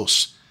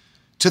close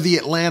to the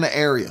Atlanta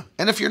area,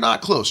 and if you're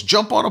not close,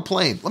 jump on a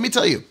plane. Let me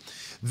tell you,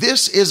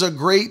 this is a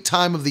great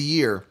time of the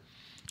year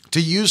to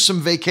use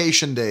some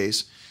vacation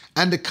days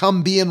and to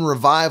come be in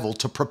revival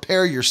to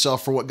prepare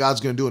yourself for what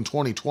God's going to do in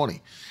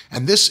 2020.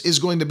 And this is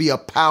going to be a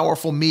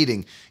powerful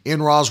meeting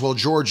in Roswell,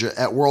 Georgia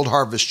at World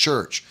Harvest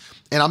Church.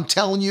 And I'm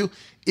telling you,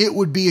 it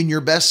would be in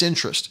your best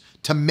interest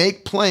to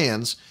make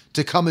plans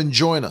to come and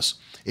join us.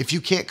 If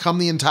you can't come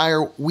the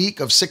entire week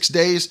of 6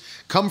 days,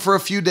 come for a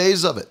few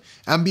days of it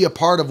and be a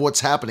part of what's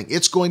happening.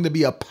 It's going to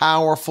be a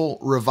powerful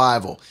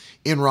revival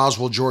in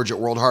Roswell, Georgia at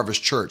World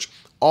Harvest Church.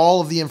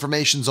 All of the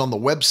information's on the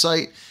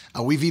website.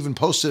 We've even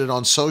posted it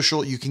on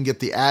social. You can get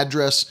the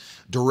address,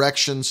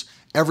 directions,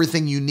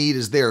 everything you need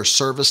is there,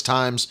 service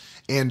times.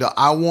 And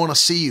I want to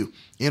see you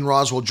in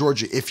Roswell,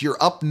 Georgia. If you're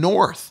up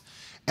north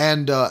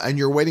and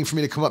you're waiting for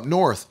me to come up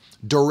north,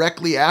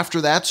 directly after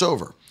that's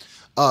over,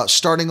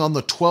 starting on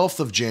the 12th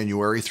of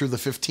January through the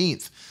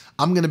 15th,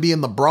 I'm going to be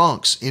in the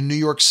Bronx in New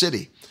York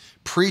City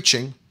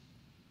preaching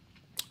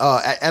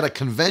at a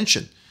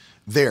convention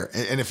there.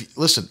 And if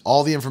listen,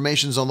 all the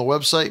information's on the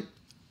website,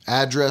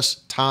 address,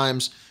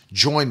 times,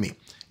 join me.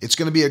 It's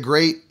going to be a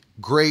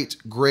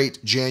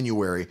great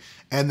January.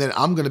 And then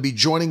I'm going to be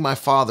joining my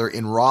father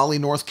in Raleigh,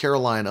 North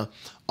Carolina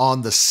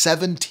on the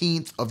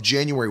 17th of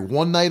January,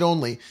 one night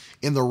only,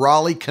 in the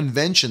Raleigh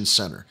Convention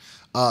Center.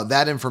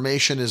 That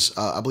information is,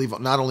 I believe,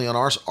 not only on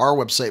our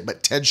website,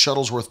 but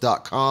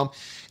tedshuttlesworth.com.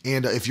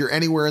 And if you're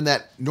anywhere in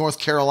that North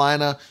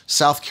Carolina,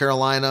 South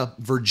Carolina,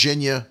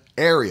 Virginia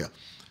area,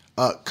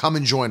 come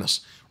and join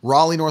us.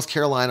 Raleigh, North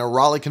Carolina,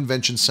 Raleigh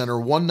Convention Center,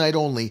 one night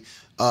only,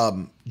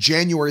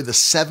 January the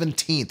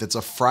 17th. It's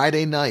a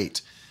Friday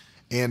night,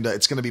 and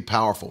it's going to be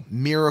powerful.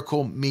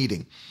 Miracle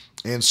meeting.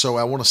 And so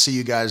I want to see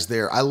you guys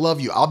there. I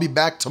love you. I'll be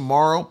back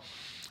tomorrow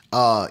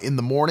in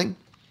the morning,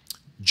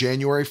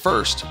 January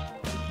 1st,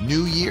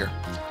 New Year,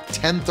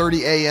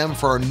 10:30 a.m.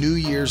 for our New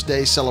Year's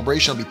Day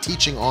celebration. I'll be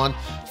teaching on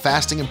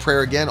fasting and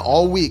prayer again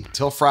all week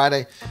till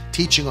Friday,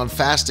 teaching on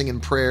fasting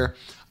and prayer.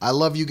 I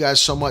love you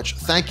guys so much.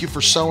 Thank you for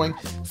sowing.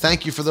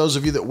 Thank you for those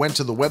of you that went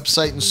to the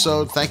website and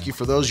sowed. Thank you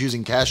for those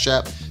using Cash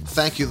App.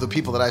 Thank you to the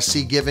people that I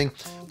see giving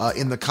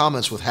in the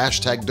comments with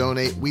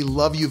 #donate. We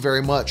love you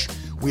very much.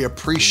 We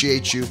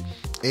appreciate you.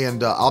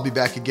 And I'll be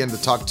back again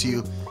to talk to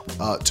you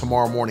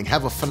tomorrow morning.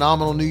 Have a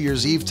phenomenal New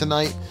Year's Eve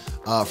tonight.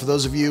 For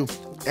those of you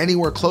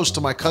anywhere close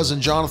to my cousin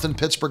Jonathan,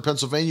 Pittsburgh,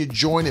 Pennsylvania,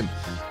 join him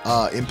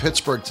in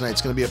Pittsburgh tonight.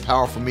 It's going to be a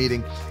powerful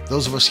meeting.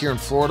 Those of us here in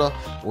Florida,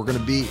 we're going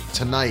to be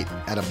tonight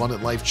at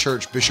Abundant Life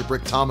Church, Bishop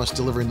Rick Thomas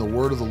delivering the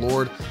word of the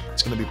Lord.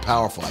 It's going to be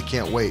powerful. I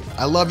can't wait.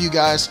 I love you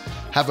guys.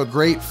 Have a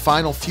great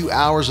final few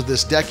hours of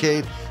this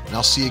decade, and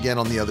I'll see you again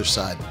on the other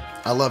side.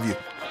 I love you.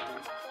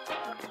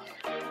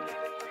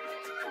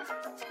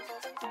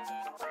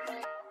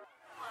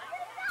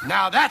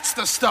 Now that's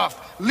the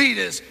stuff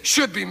leaders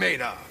should be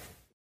made of.